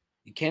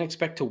 You can't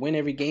expect to win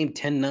every game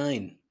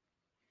 10-9.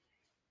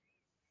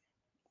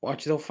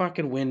 Watch, they'll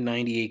fucking win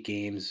 98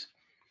 games.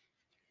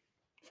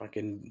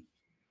 Fucking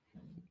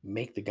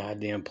make the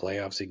goddamn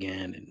playoffs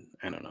again, and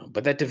I don't know.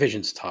 But that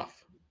division's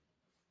tough.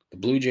 The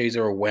Blue Jays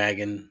are a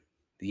wagon.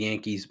 The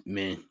Yankees,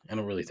 meh. I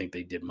don't really think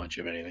they did much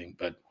of anything,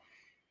 but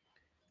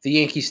if the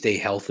Yankees stay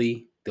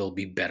healthy, they'll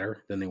be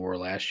better than they were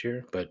last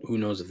year, but who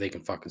knows if they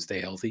can fucking stay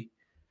healthy.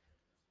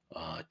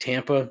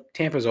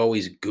 Tampa's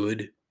always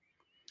good.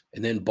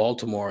 And then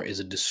Baltimore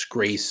is a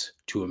disgrace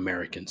to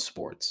American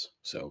sports.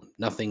 So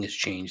nothing has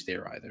changed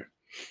there either.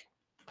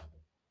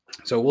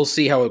 So we'll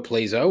see how it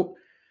plays out.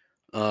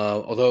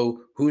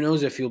 Although, who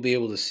knows if you'll be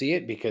able to see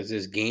it because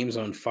there's games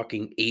on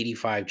fucking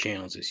 85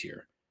 channels this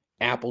year.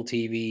 Apple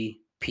TV,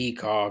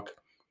 Peacock,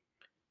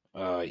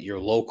 your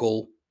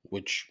local,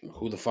 which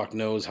who the fuck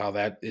knows how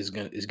that is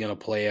gonna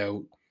play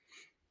out.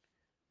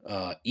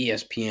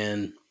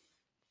 ESPN,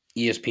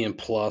 ESPN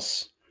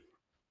Plus.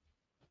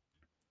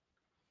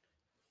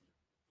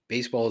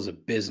 Baseball is a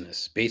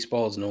business.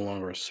 Baseball is no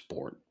longer a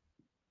sport.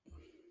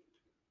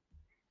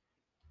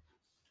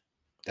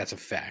 That's a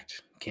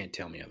fact. Can't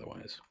tell me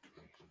otherwise.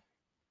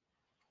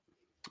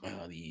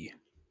 The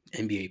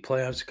NBA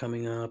playoffs are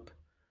coming up.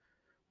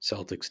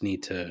 Celtics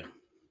need to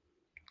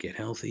get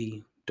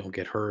healthy, don't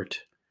get hurt.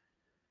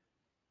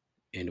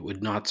 And it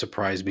would not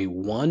surprise me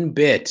one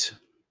bit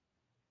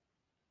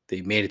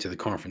they made it to the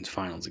conference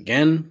finals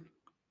again.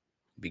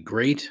 It'd be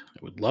great. I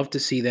would love to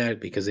see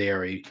that because they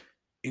are a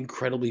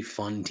incredibly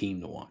fun team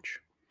to watch.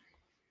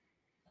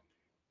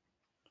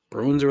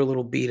 Bruins are a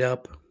little beat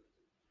up.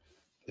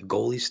 The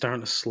goalie's starting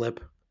to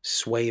slip.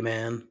 Sway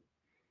man.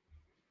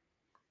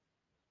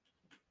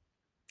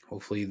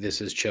 Hopefully,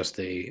 this is just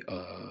a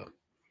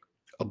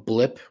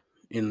blip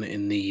in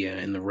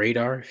the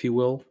radar, if you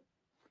will.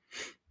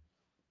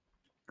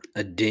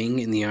 A ding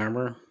in the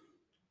armor.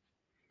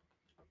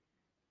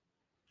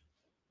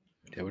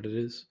 Is that what it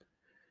is?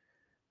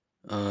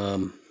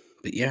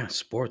 But yeah,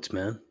 sports,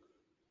 man.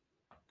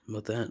 How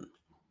about that?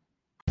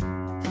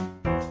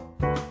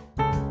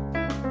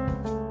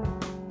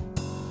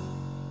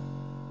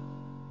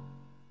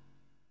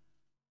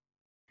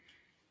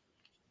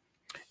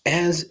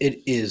 As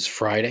it is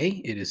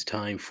Friday, it is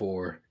time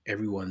for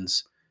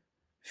everyone's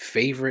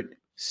favorite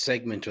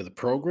segment of the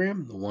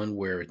program, the one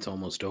where it's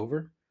almost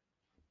over.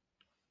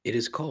 It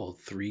is called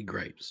Three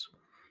Gripes.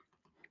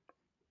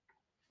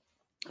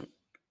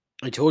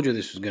 I told you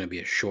this was going to be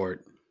a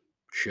short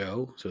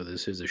show, so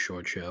this is a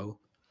short show.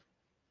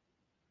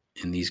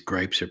 And these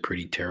gripes are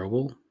pretty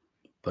terrible.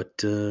 But,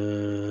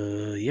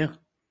 yeah.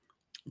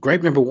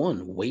 Gripe number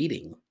one,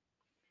 waiting.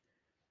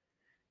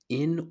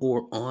 In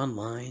or on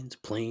lines,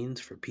 planes,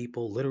 for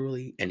people,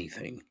 literally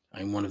anything.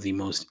 I'm one of the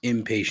most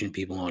impatient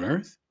people on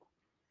earth.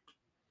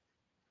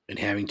 And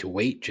having to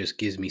wait just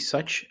gives me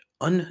such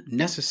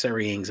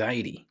unnecessary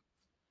anxiety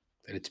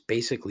that it's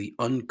basically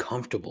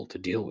uncomfortable to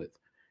deal with.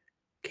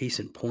 Case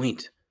in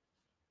point,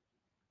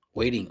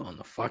 waiting on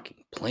the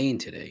fucking plane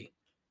today.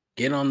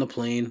 Get on the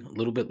plane a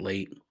little bit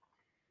late.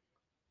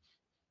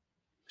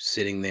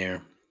 Sitting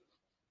there.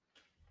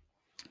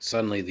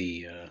 Suddenly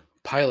the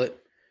pilot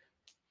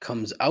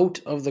comes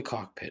out of the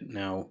cockpit.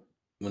 Now,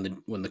 when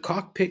the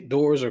cockpit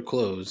doors are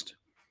closed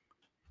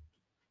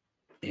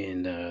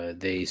and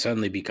they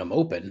suddenly become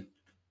open,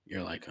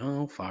 you're like,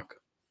 oh, fuck.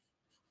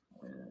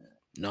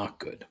 Not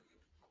good.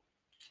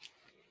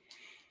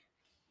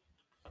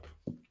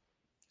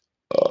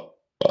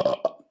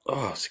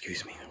 Oh,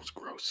 excuse me. That was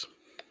gross.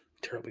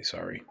 Terribly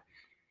sorry.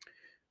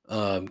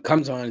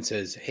 Comes on and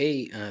says,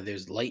 hey,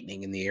 there's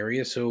lightning in the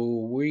area, so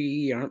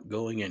we aren't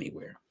going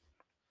anywhere.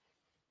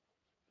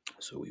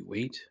 So we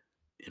wait,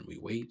 and we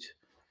wait,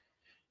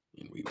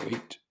 and we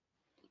wait.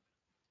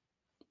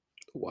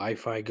 The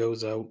Wi-Fi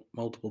goes out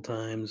multiple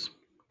times.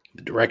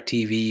 The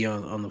DirecTV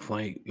on the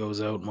flight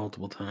goes out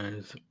multiple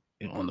times.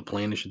 On the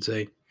plane, I should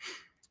say.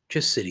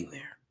 Just sitting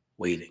there,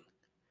 waiting.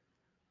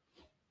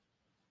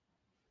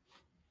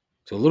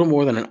 So a little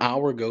more than an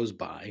hour goes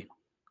by.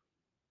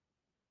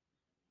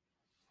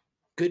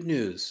 Good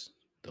news.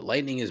 The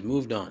lightning has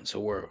moved on,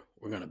 so we're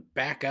going to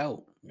back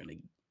out. We're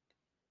going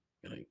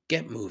to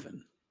get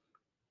moving.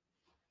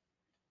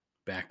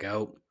 Back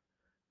out.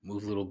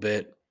 Move a little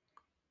bit.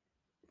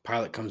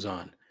 Pilot comes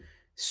on.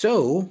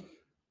 So,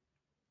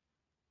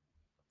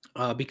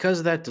 because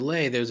of that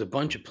delay, there's a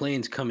bunch of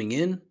planes coming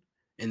in,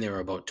 and there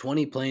are about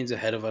 20 planes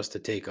ahead of us to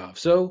take off.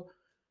 So,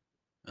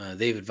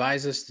 they've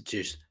advised us to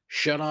just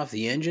shut off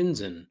the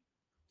engines and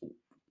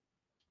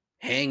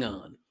hang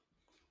on.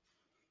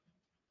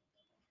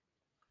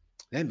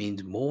 That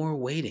means more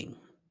waiting.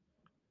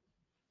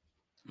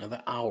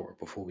 Another hour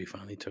before we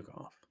finally took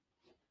off.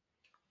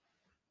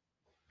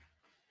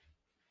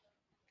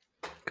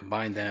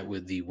 Combine that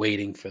with the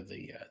waiting for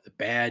the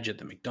badge at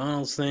the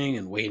McDonald's thing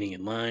and waiting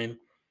in line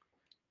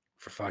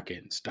for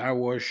fucking Star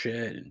Wars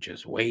shit and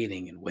just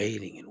waiting and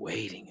waiting and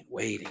waiting and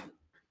waiting.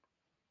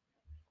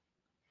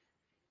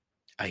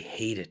 I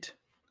hate it.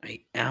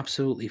 I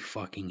absolutely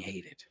fucking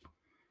hate it.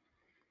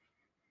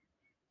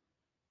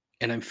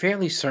 And I'm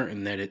fairly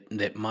certain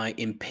that my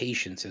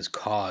impatience has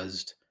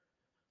caused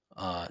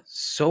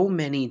so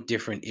many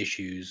different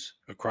issues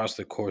across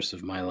the course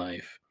of my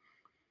life.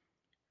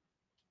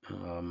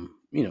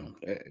 You know,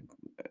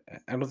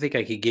 I don't think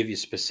I could give you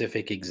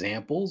specific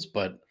examples,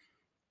 but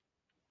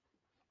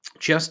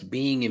just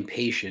being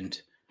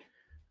impatient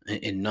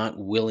and not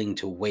willing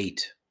to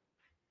wait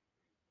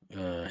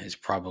has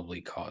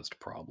probably caused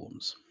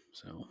problems.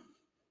 So,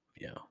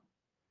 yeah.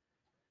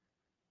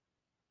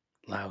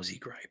 Lousy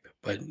gripe,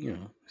 but, you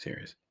know,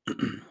 serious.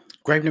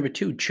 Gripe number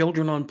 2,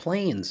 children on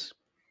planes.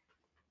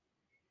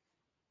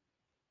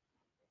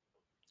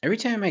 Every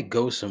time I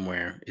go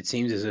somewhere, it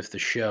seems as if the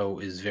show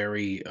is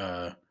very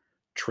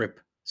trip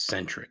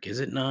centric. Is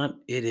it not?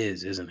 It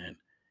is, isn't it?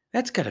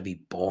 That's got to be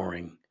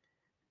boring.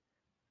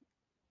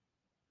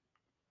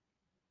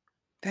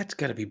 That's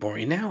got to be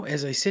boring. Now,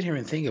 as I sit here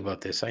and think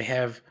about this, I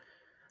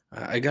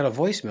got a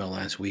voicemail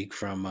last week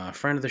from a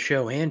friend of the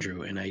show,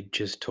 Andrew, and I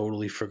just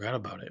totally forgot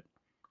about it.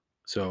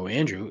 So,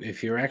 Andrew,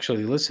 if you're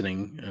actually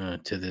listening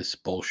to this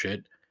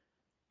bullshit,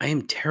 I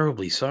am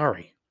terribly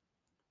sorry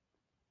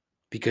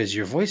because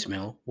your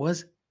voicemail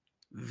was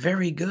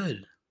very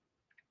good.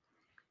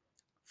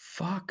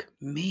 Fuck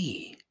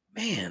me,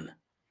 man.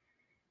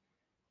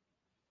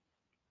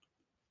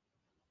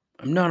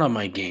 I'm not on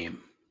my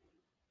game.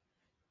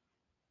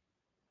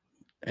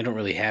 I don't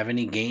really have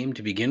any game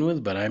to begin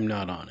with, but I'm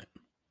not on it.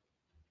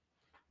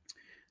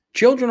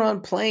 Children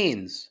on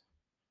planes.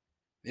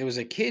 There was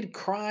a kid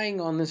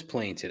crying on this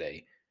plane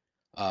today.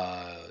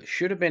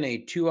 Should have been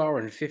a 2-hour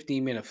and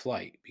 15-minute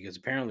flight because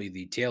apparently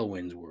the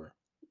tailwinds were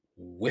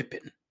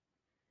whipping.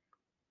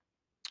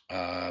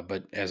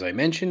 But as I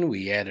mentioned,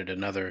 we added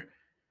another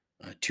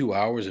 2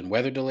 hours in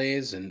weather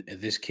delays, and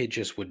this kid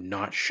just would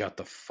not shut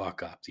the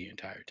fuck up the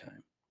entire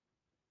time.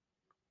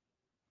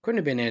 Couldn't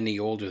have been any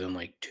older than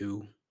like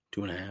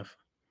 2.5.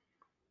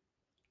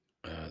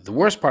 The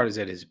worst part is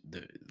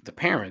that the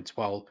parents,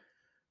 while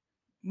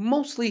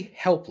mostly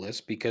helpless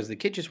because the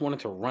kid just wanted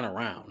to run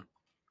around,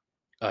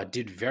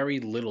 did very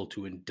little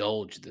to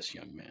indulge this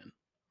young man.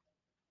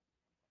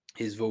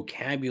 His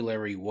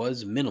vocabulary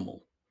was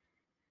minimal,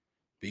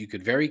 but you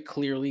could very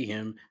clearly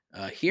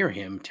hear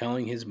him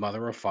telling his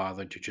mother or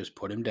father to just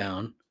put him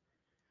down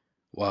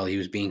while he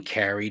was being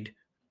carried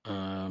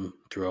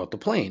throughout the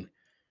plane,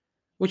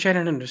 which I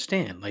don't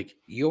understand. Like,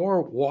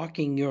 you're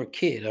walking your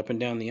kid up and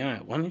down the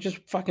aisle. Why don't you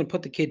just fucking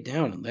put the kid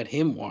down and let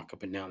him walk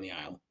up and down the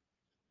aisle?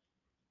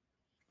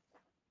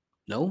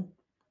 No?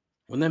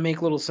 Wouldn't that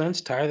make little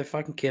sense? Tire the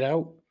fucking kid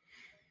out?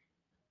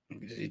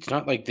 It's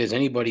not like there's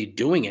anybody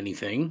doing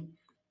anything.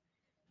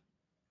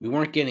 We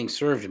weren't getting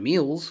served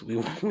meals. We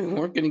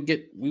weren't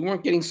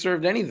getting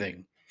served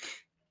anything.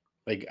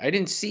 Like, I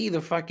didn't see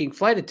the fucking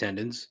flight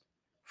attendants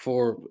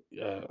for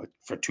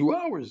 2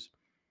 hours.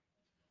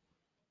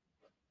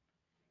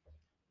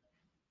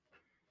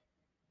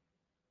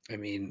 I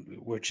mean,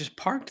 we're just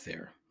parked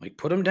there. Like,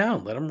 put him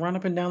down. Let him run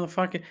up and down the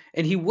fucking...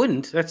 And he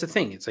wouldn't. That's the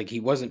thing. It's like he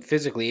wasn't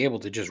physically able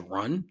to just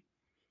run.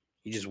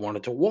 He just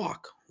wanted to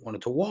walk,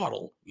 wanted to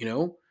waddle, you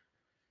know?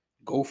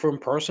 Go from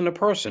person to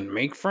person,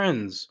 make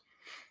friends.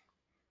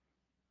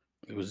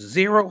 There was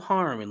zero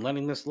harm in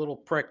letting this little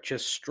prick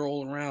just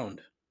stroll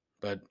around.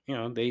 But, you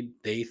know,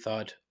 they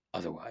thought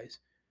otherwise.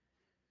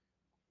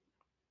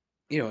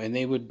 You know, and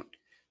they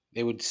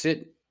would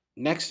sit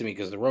next to me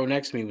because the row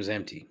next to me was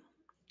empty.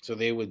 So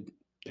they would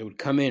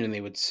come in and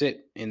they would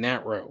sit in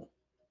that row.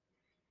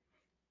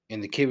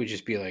 And the kid would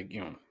just be like, you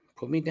know,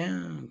 put me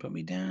down, put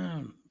me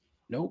down.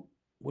 Nope,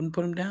 wouldn't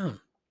put him down.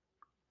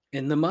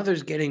 And the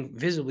mother's getting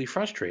visibly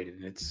frustrated.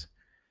 And it's,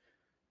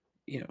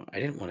 you know, I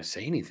didn't want to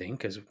say anything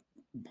because,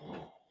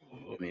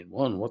 I mean,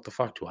 one, what the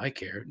fuck do I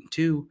care? And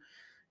two,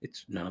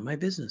 it's none of my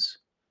business.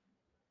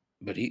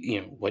 But,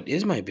 you know, what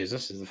is my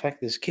business is the fact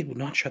that this kid would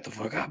not shut the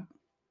fuck up.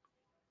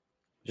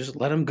 Just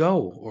let him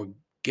go or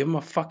give him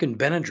a fucking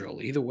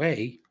Benadryl. Either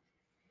way,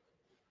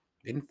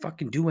 didn't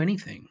fucking do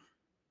anything.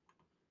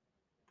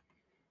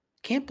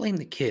 Can't blame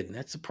the kid, and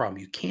that's the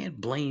problem. You can't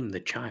blame the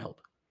child.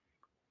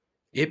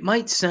 It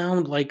might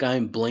sound like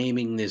I'm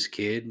blaming this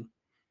kid.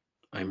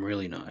 I'm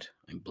really not.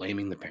 I'm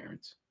blaming the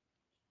parents.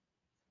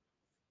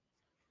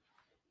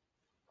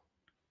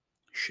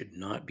 Should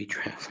not be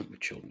traveling with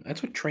children.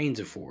 That's what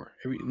trains are for.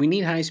 We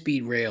need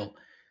high-speed rail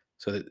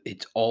so that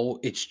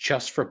it's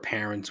just for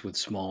parents with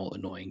small,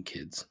 annoying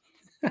kids.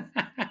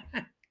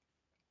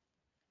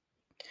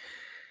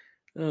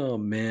 Oh,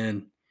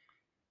 man.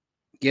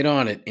 Get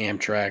on it,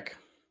 Amtrak.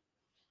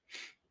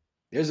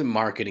 There's a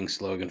marketing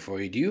slogan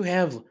for you. Do you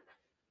have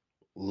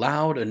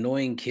loud,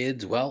 annoying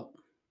kids? Well,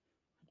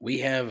 we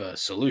have a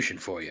solution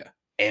for you.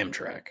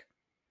 Amtrak.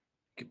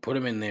 You could put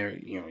them in there,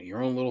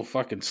 your own little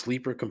fucking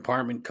sleeper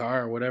compartment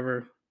car or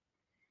whatever.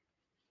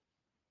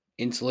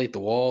 Insulate the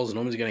walls.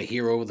 Nobody's going to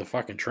hear over the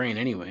fucking train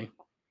anyway.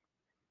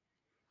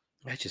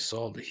 That just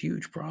solved a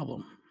huge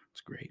problem.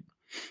 It's great.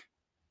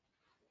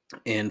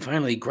 And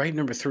finally, gripe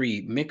number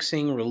 3,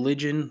 mixing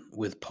religion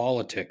with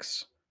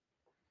politics.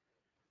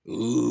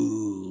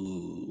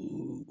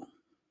 Ooh.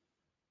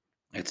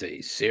 That's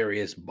a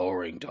serious,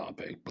 boring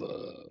topic.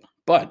 Blah.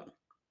 But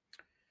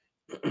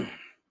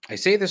I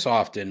say this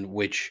often,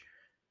 which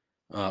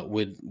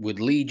would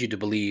lead you to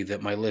believe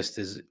that my list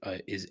is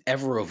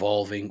ever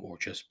evolving or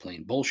just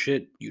plain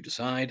bullshit. You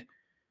decide.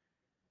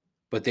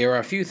 But there are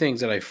a few things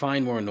that I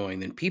find more annoying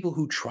than people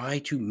who try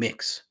to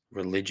mix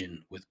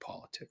religion with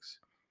politics.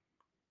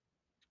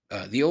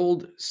 The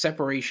old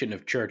separation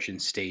of church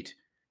and state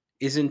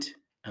isn't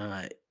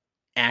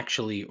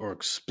actually or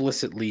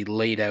explicitly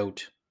laid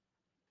out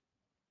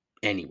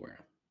anywhere,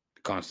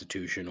 the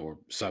Constitution or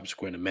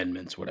subsequent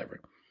amendments, whatever.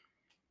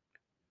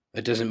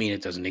 That doesn't mean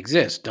it doesn't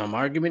exist. Dumb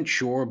argument,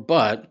 sure,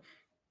 but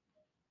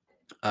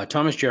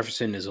Thomas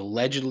Jefferson is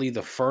allegedly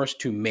the first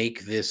to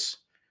make this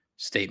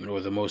statement, or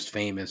the most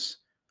famous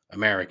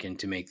American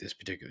to make this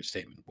particular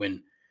statement,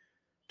 when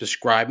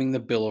describing the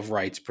Bill of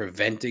Rights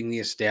preventing the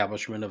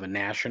establishment of a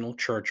national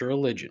church or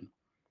religion.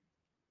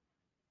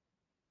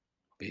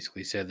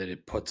 Basically said that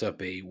it puts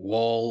up a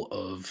wall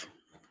of,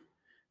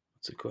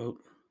 what's the quote?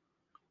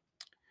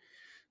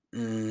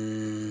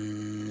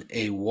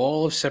 A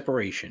wall of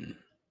separation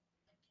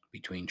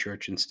between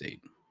church and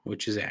state,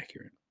 which is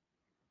accurate.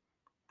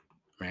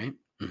 Right?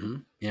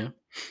 Yeah.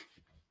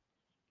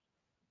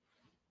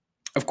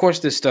 Of course,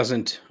 this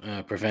doesn't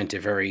prevent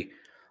a very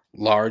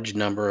large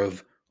number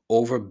of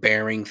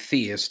overbearing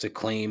theists to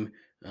claim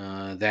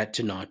that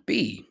to not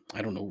be,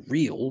 I don't know,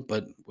 real,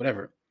 but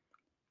whatever.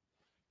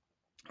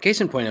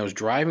 Case in point, I was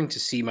driving to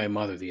see my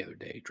mother the other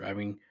day,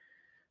 driving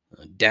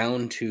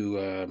down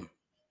to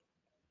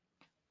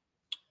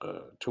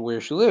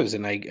where she lives,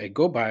 and I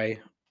go by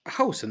a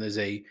house, and there's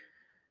a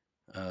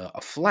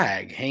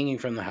flag hanging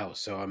from the house.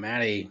 So I'm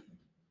at a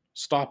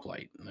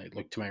stoplight, and I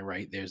look to my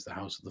right. There's the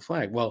house of the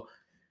flag. Well,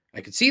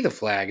 I could see the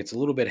flag. It's a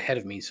little bit ahead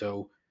of me.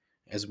 So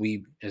as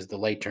the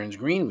light turns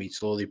green, we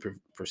slowly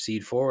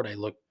proceed forward. I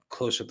look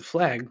closer at the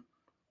flag,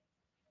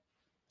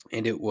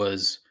 and it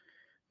was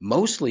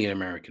mostly an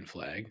American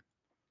flag,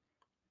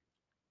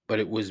 but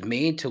it was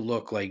made to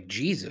look like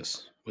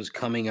Jesus was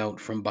coming out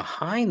from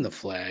behind the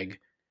flag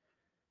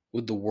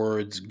with the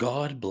words,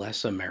 "God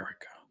bless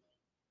America."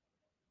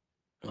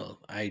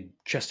 Well, I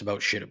just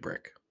about shit a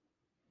brick.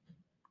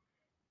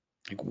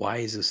 Like, why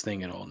is this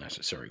thing at all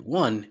necessary?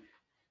 One,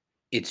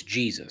 it's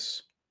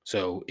Jesus.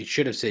 So it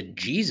should have said,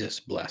 "Jesus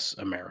bless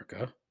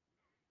America."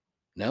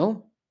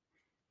 No?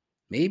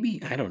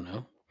 Maybe? I don't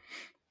know.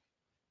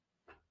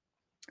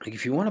 Like,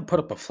 if you want to put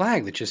up a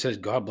flag that just says,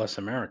 "God bless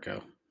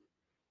America,"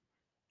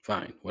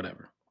 fine,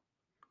 whatever.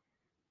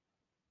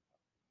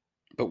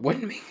 But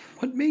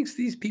what makes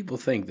these people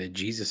think that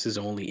Jesus'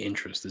 only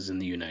interest is in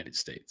the United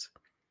States?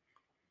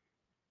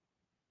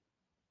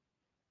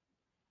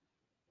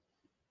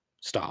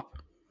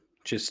 Stop.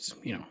 Just,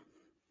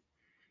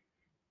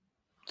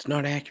 it's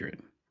not accurate.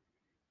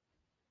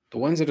 The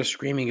ones that are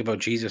screaming about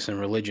Jesus and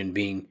religion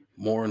being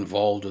more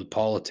involved with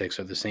politics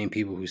are the same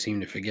people who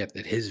seem to forget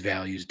that his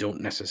values don't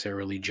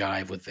necessarily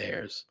jive with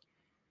theirs.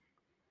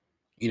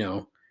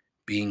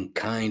 Being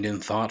kind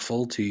and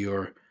thoughtful to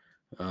your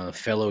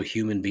fellow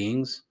human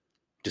beings,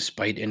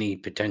 despite any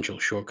potential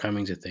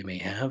shortcomings that they may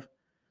have.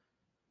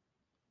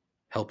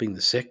 Helping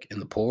the sick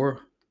and the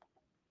poor.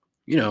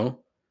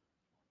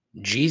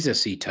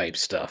 Jesus-y type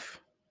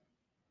stuff.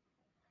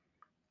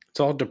 It's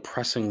all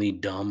depressingly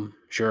dumb.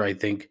 Sure, I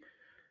think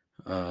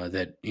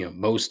that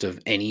most of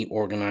any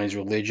organized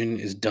religion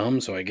is dumb,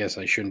 so I guess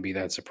I shouldn't be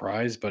that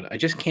surprised, but I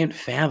just can't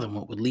fathom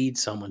what would lead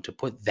someone to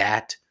put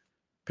that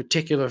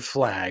particular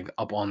flag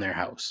up on their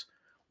house.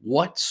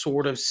 What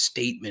sort of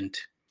statement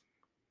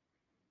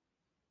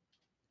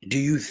do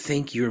you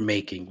think you're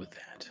making with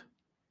that?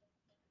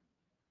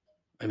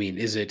 I mean,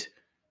 is it,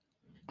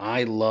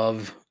 "I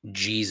love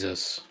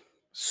Jesus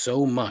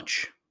so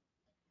much,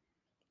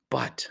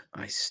 but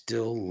I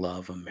still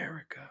love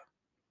America"?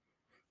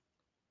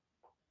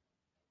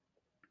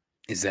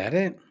 Is that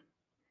it?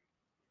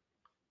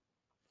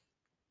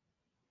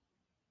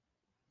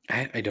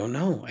 I don't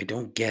know. I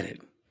don't get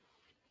it.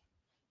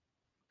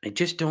 I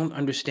just don't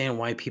understand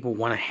why people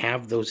want to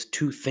have those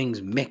two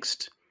things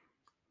mixed.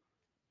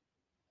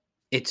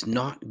 It's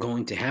not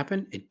going to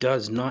happen. It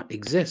does not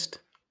exist.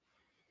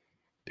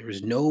 There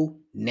is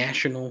no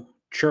national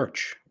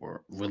church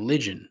or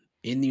religion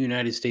in the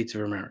United States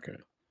of America.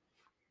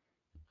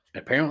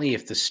 Apparently,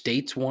 if the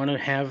states want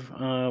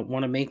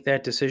to make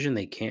that decision,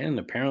 they can.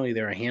 Apparently,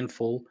 there are a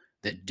handful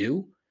that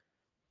do.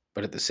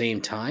 But at the same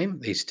time,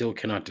 they still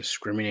cannot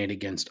discriminate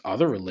against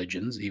other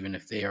religions, even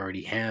if they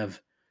already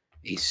have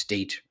a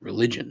state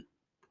religion.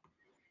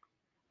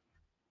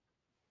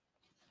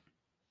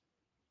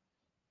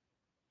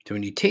 So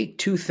when you take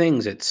two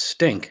things that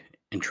stink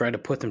and try to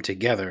put them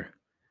together,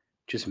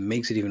 it just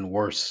makes it even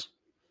worse.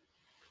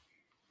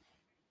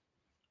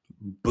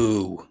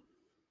 Boo.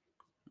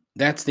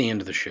 That's the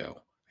end of the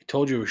show. I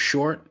told you it was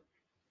short.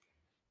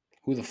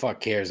 Who the fuck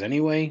cares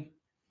anyway?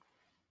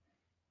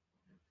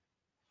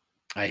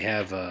 I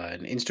have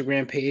an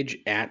Instagram page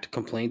at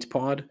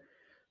ComplaintsPod.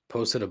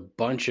 Posted a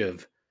bunch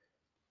of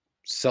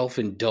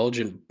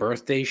self-indulgent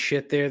birthday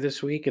shit there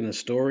this week in the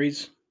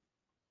stories.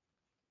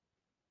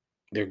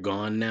 They're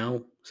gone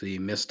now, so you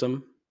missed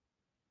them.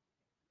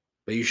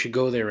 But you should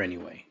go there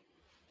anyway.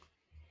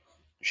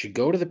 You should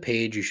go to the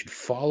page. You should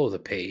follow the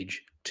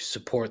page to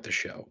support the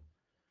show.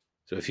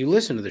 So if you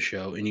listen to the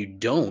show and you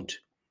don't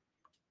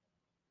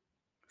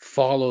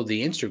follow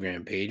the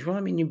Instagram page, well,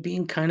 I mean, you're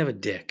being kind of a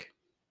dick.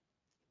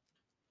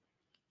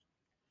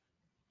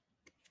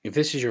 If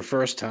this is your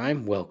first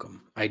time,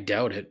 welcome. I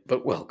doubt it,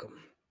 but welcome.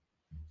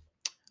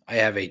 I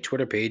have a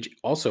Twitter page,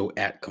 also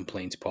at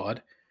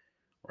ComplaintsPod,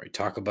 where I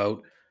talk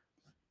about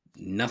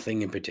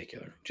nothing in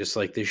particular, just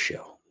like this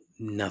show.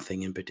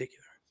 Nothing in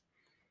particular.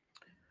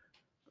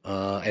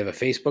 I have a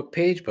Facebook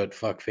page, but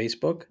fuck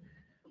Facebook.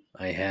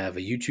 I have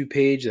a YouTube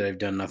page that I've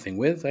done nothing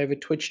with. I have a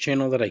Twitch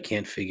channel that I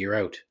can't figure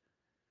out.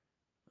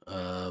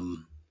 I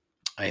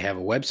have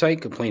a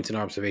website,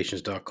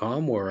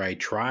 complaintsandobservations.com, where I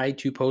try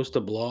to post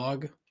a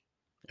blog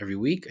every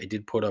week. I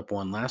did put up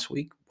one last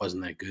week.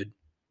 Wasn't that good.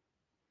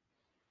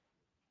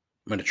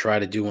 I'm going to try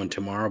to do one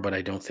tomorrow, but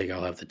I don't think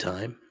I'll have the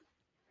time.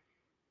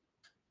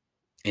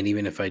 And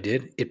even if I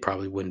did, it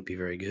probably wouldn't be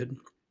very good.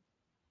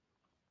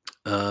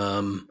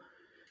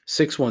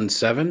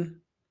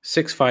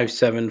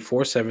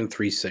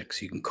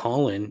 617-657-4736. You can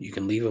call in. You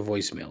can leave a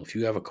voicemail. If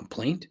you have a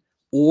complaint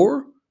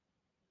or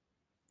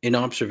an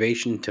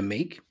observation to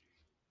make,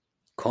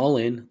 call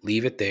in,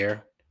 leave it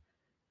there,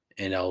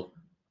 and I'll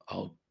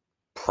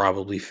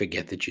probably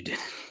forget that you did.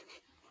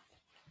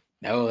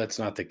 No, that's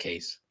not the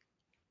case.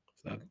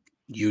 It's not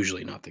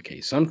usually not the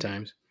case.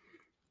 Sometimes.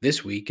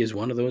 This week is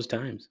one of those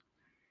times.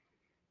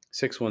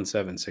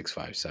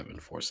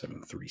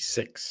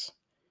 617-657-4736.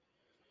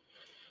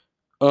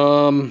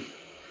 I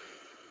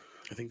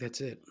think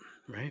that's it,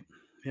 right?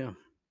 Yeah.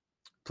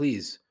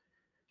 Please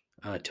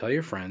tell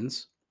your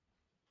friends.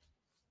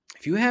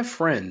 If you have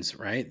friends,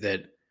 right,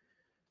 that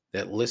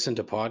listen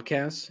to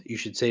podcasts, you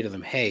should say to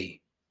them, hey,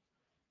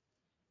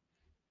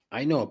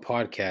 I know a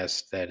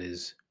podcast that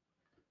is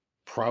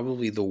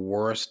probably the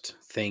worst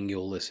thing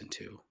you'll listen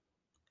to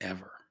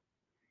ever.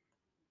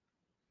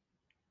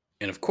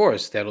 And of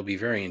course, that'll be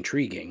very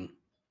intriguing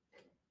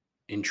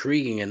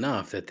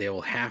enough that they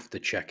will have to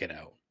check it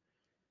out.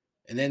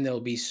 And then they'll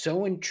be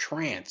so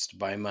entranced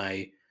by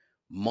my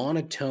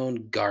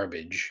monotone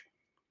garbage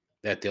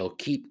that they'll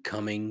keep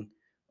coming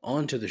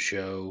onto the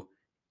show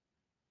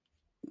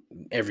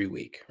every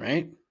week,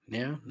 right?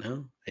 Yeah,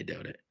 no, I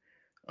doubt it.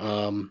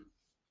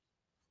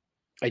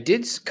 I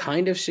did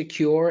kind of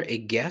secure a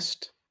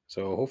guest,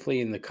 so hopefully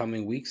in the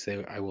coming weeks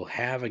I will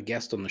have a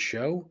guest on the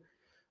show,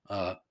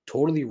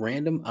 totally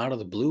random, out of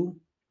the blue.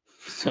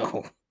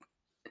 So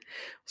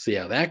see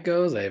how that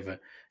goes. I have a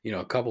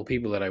couple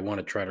people that I want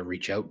to try to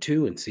reach out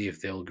to and see if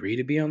they'll agree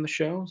to be on the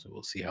show. So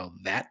we'll see how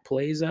that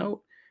plays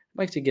out. I'd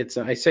like to get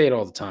some. I say it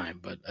all the time,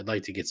 but I'd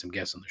like to get some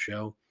guests on the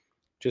show,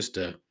 just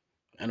to,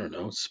 I don't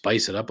know,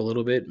 spice it up a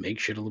little bit, make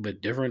shit a little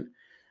bit different.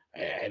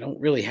 I don't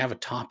really have a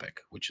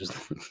topic, which is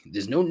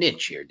there's no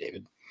niche here,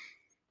 David.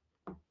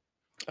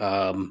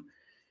 But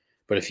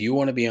if you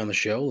want to be on the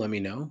show, let me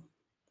know.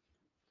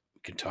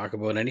 We can talk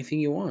about anything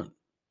you want.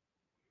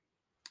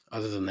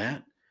 Other than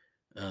that,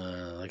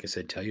 like I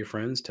said, tell your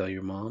friends, tell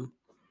your mom.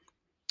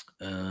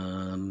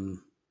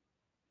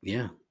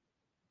 Yeah.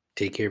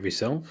 Take care of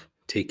yourself.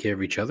 Take care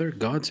of each other.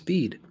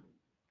 Godspeed.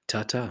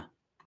 Ta-ta.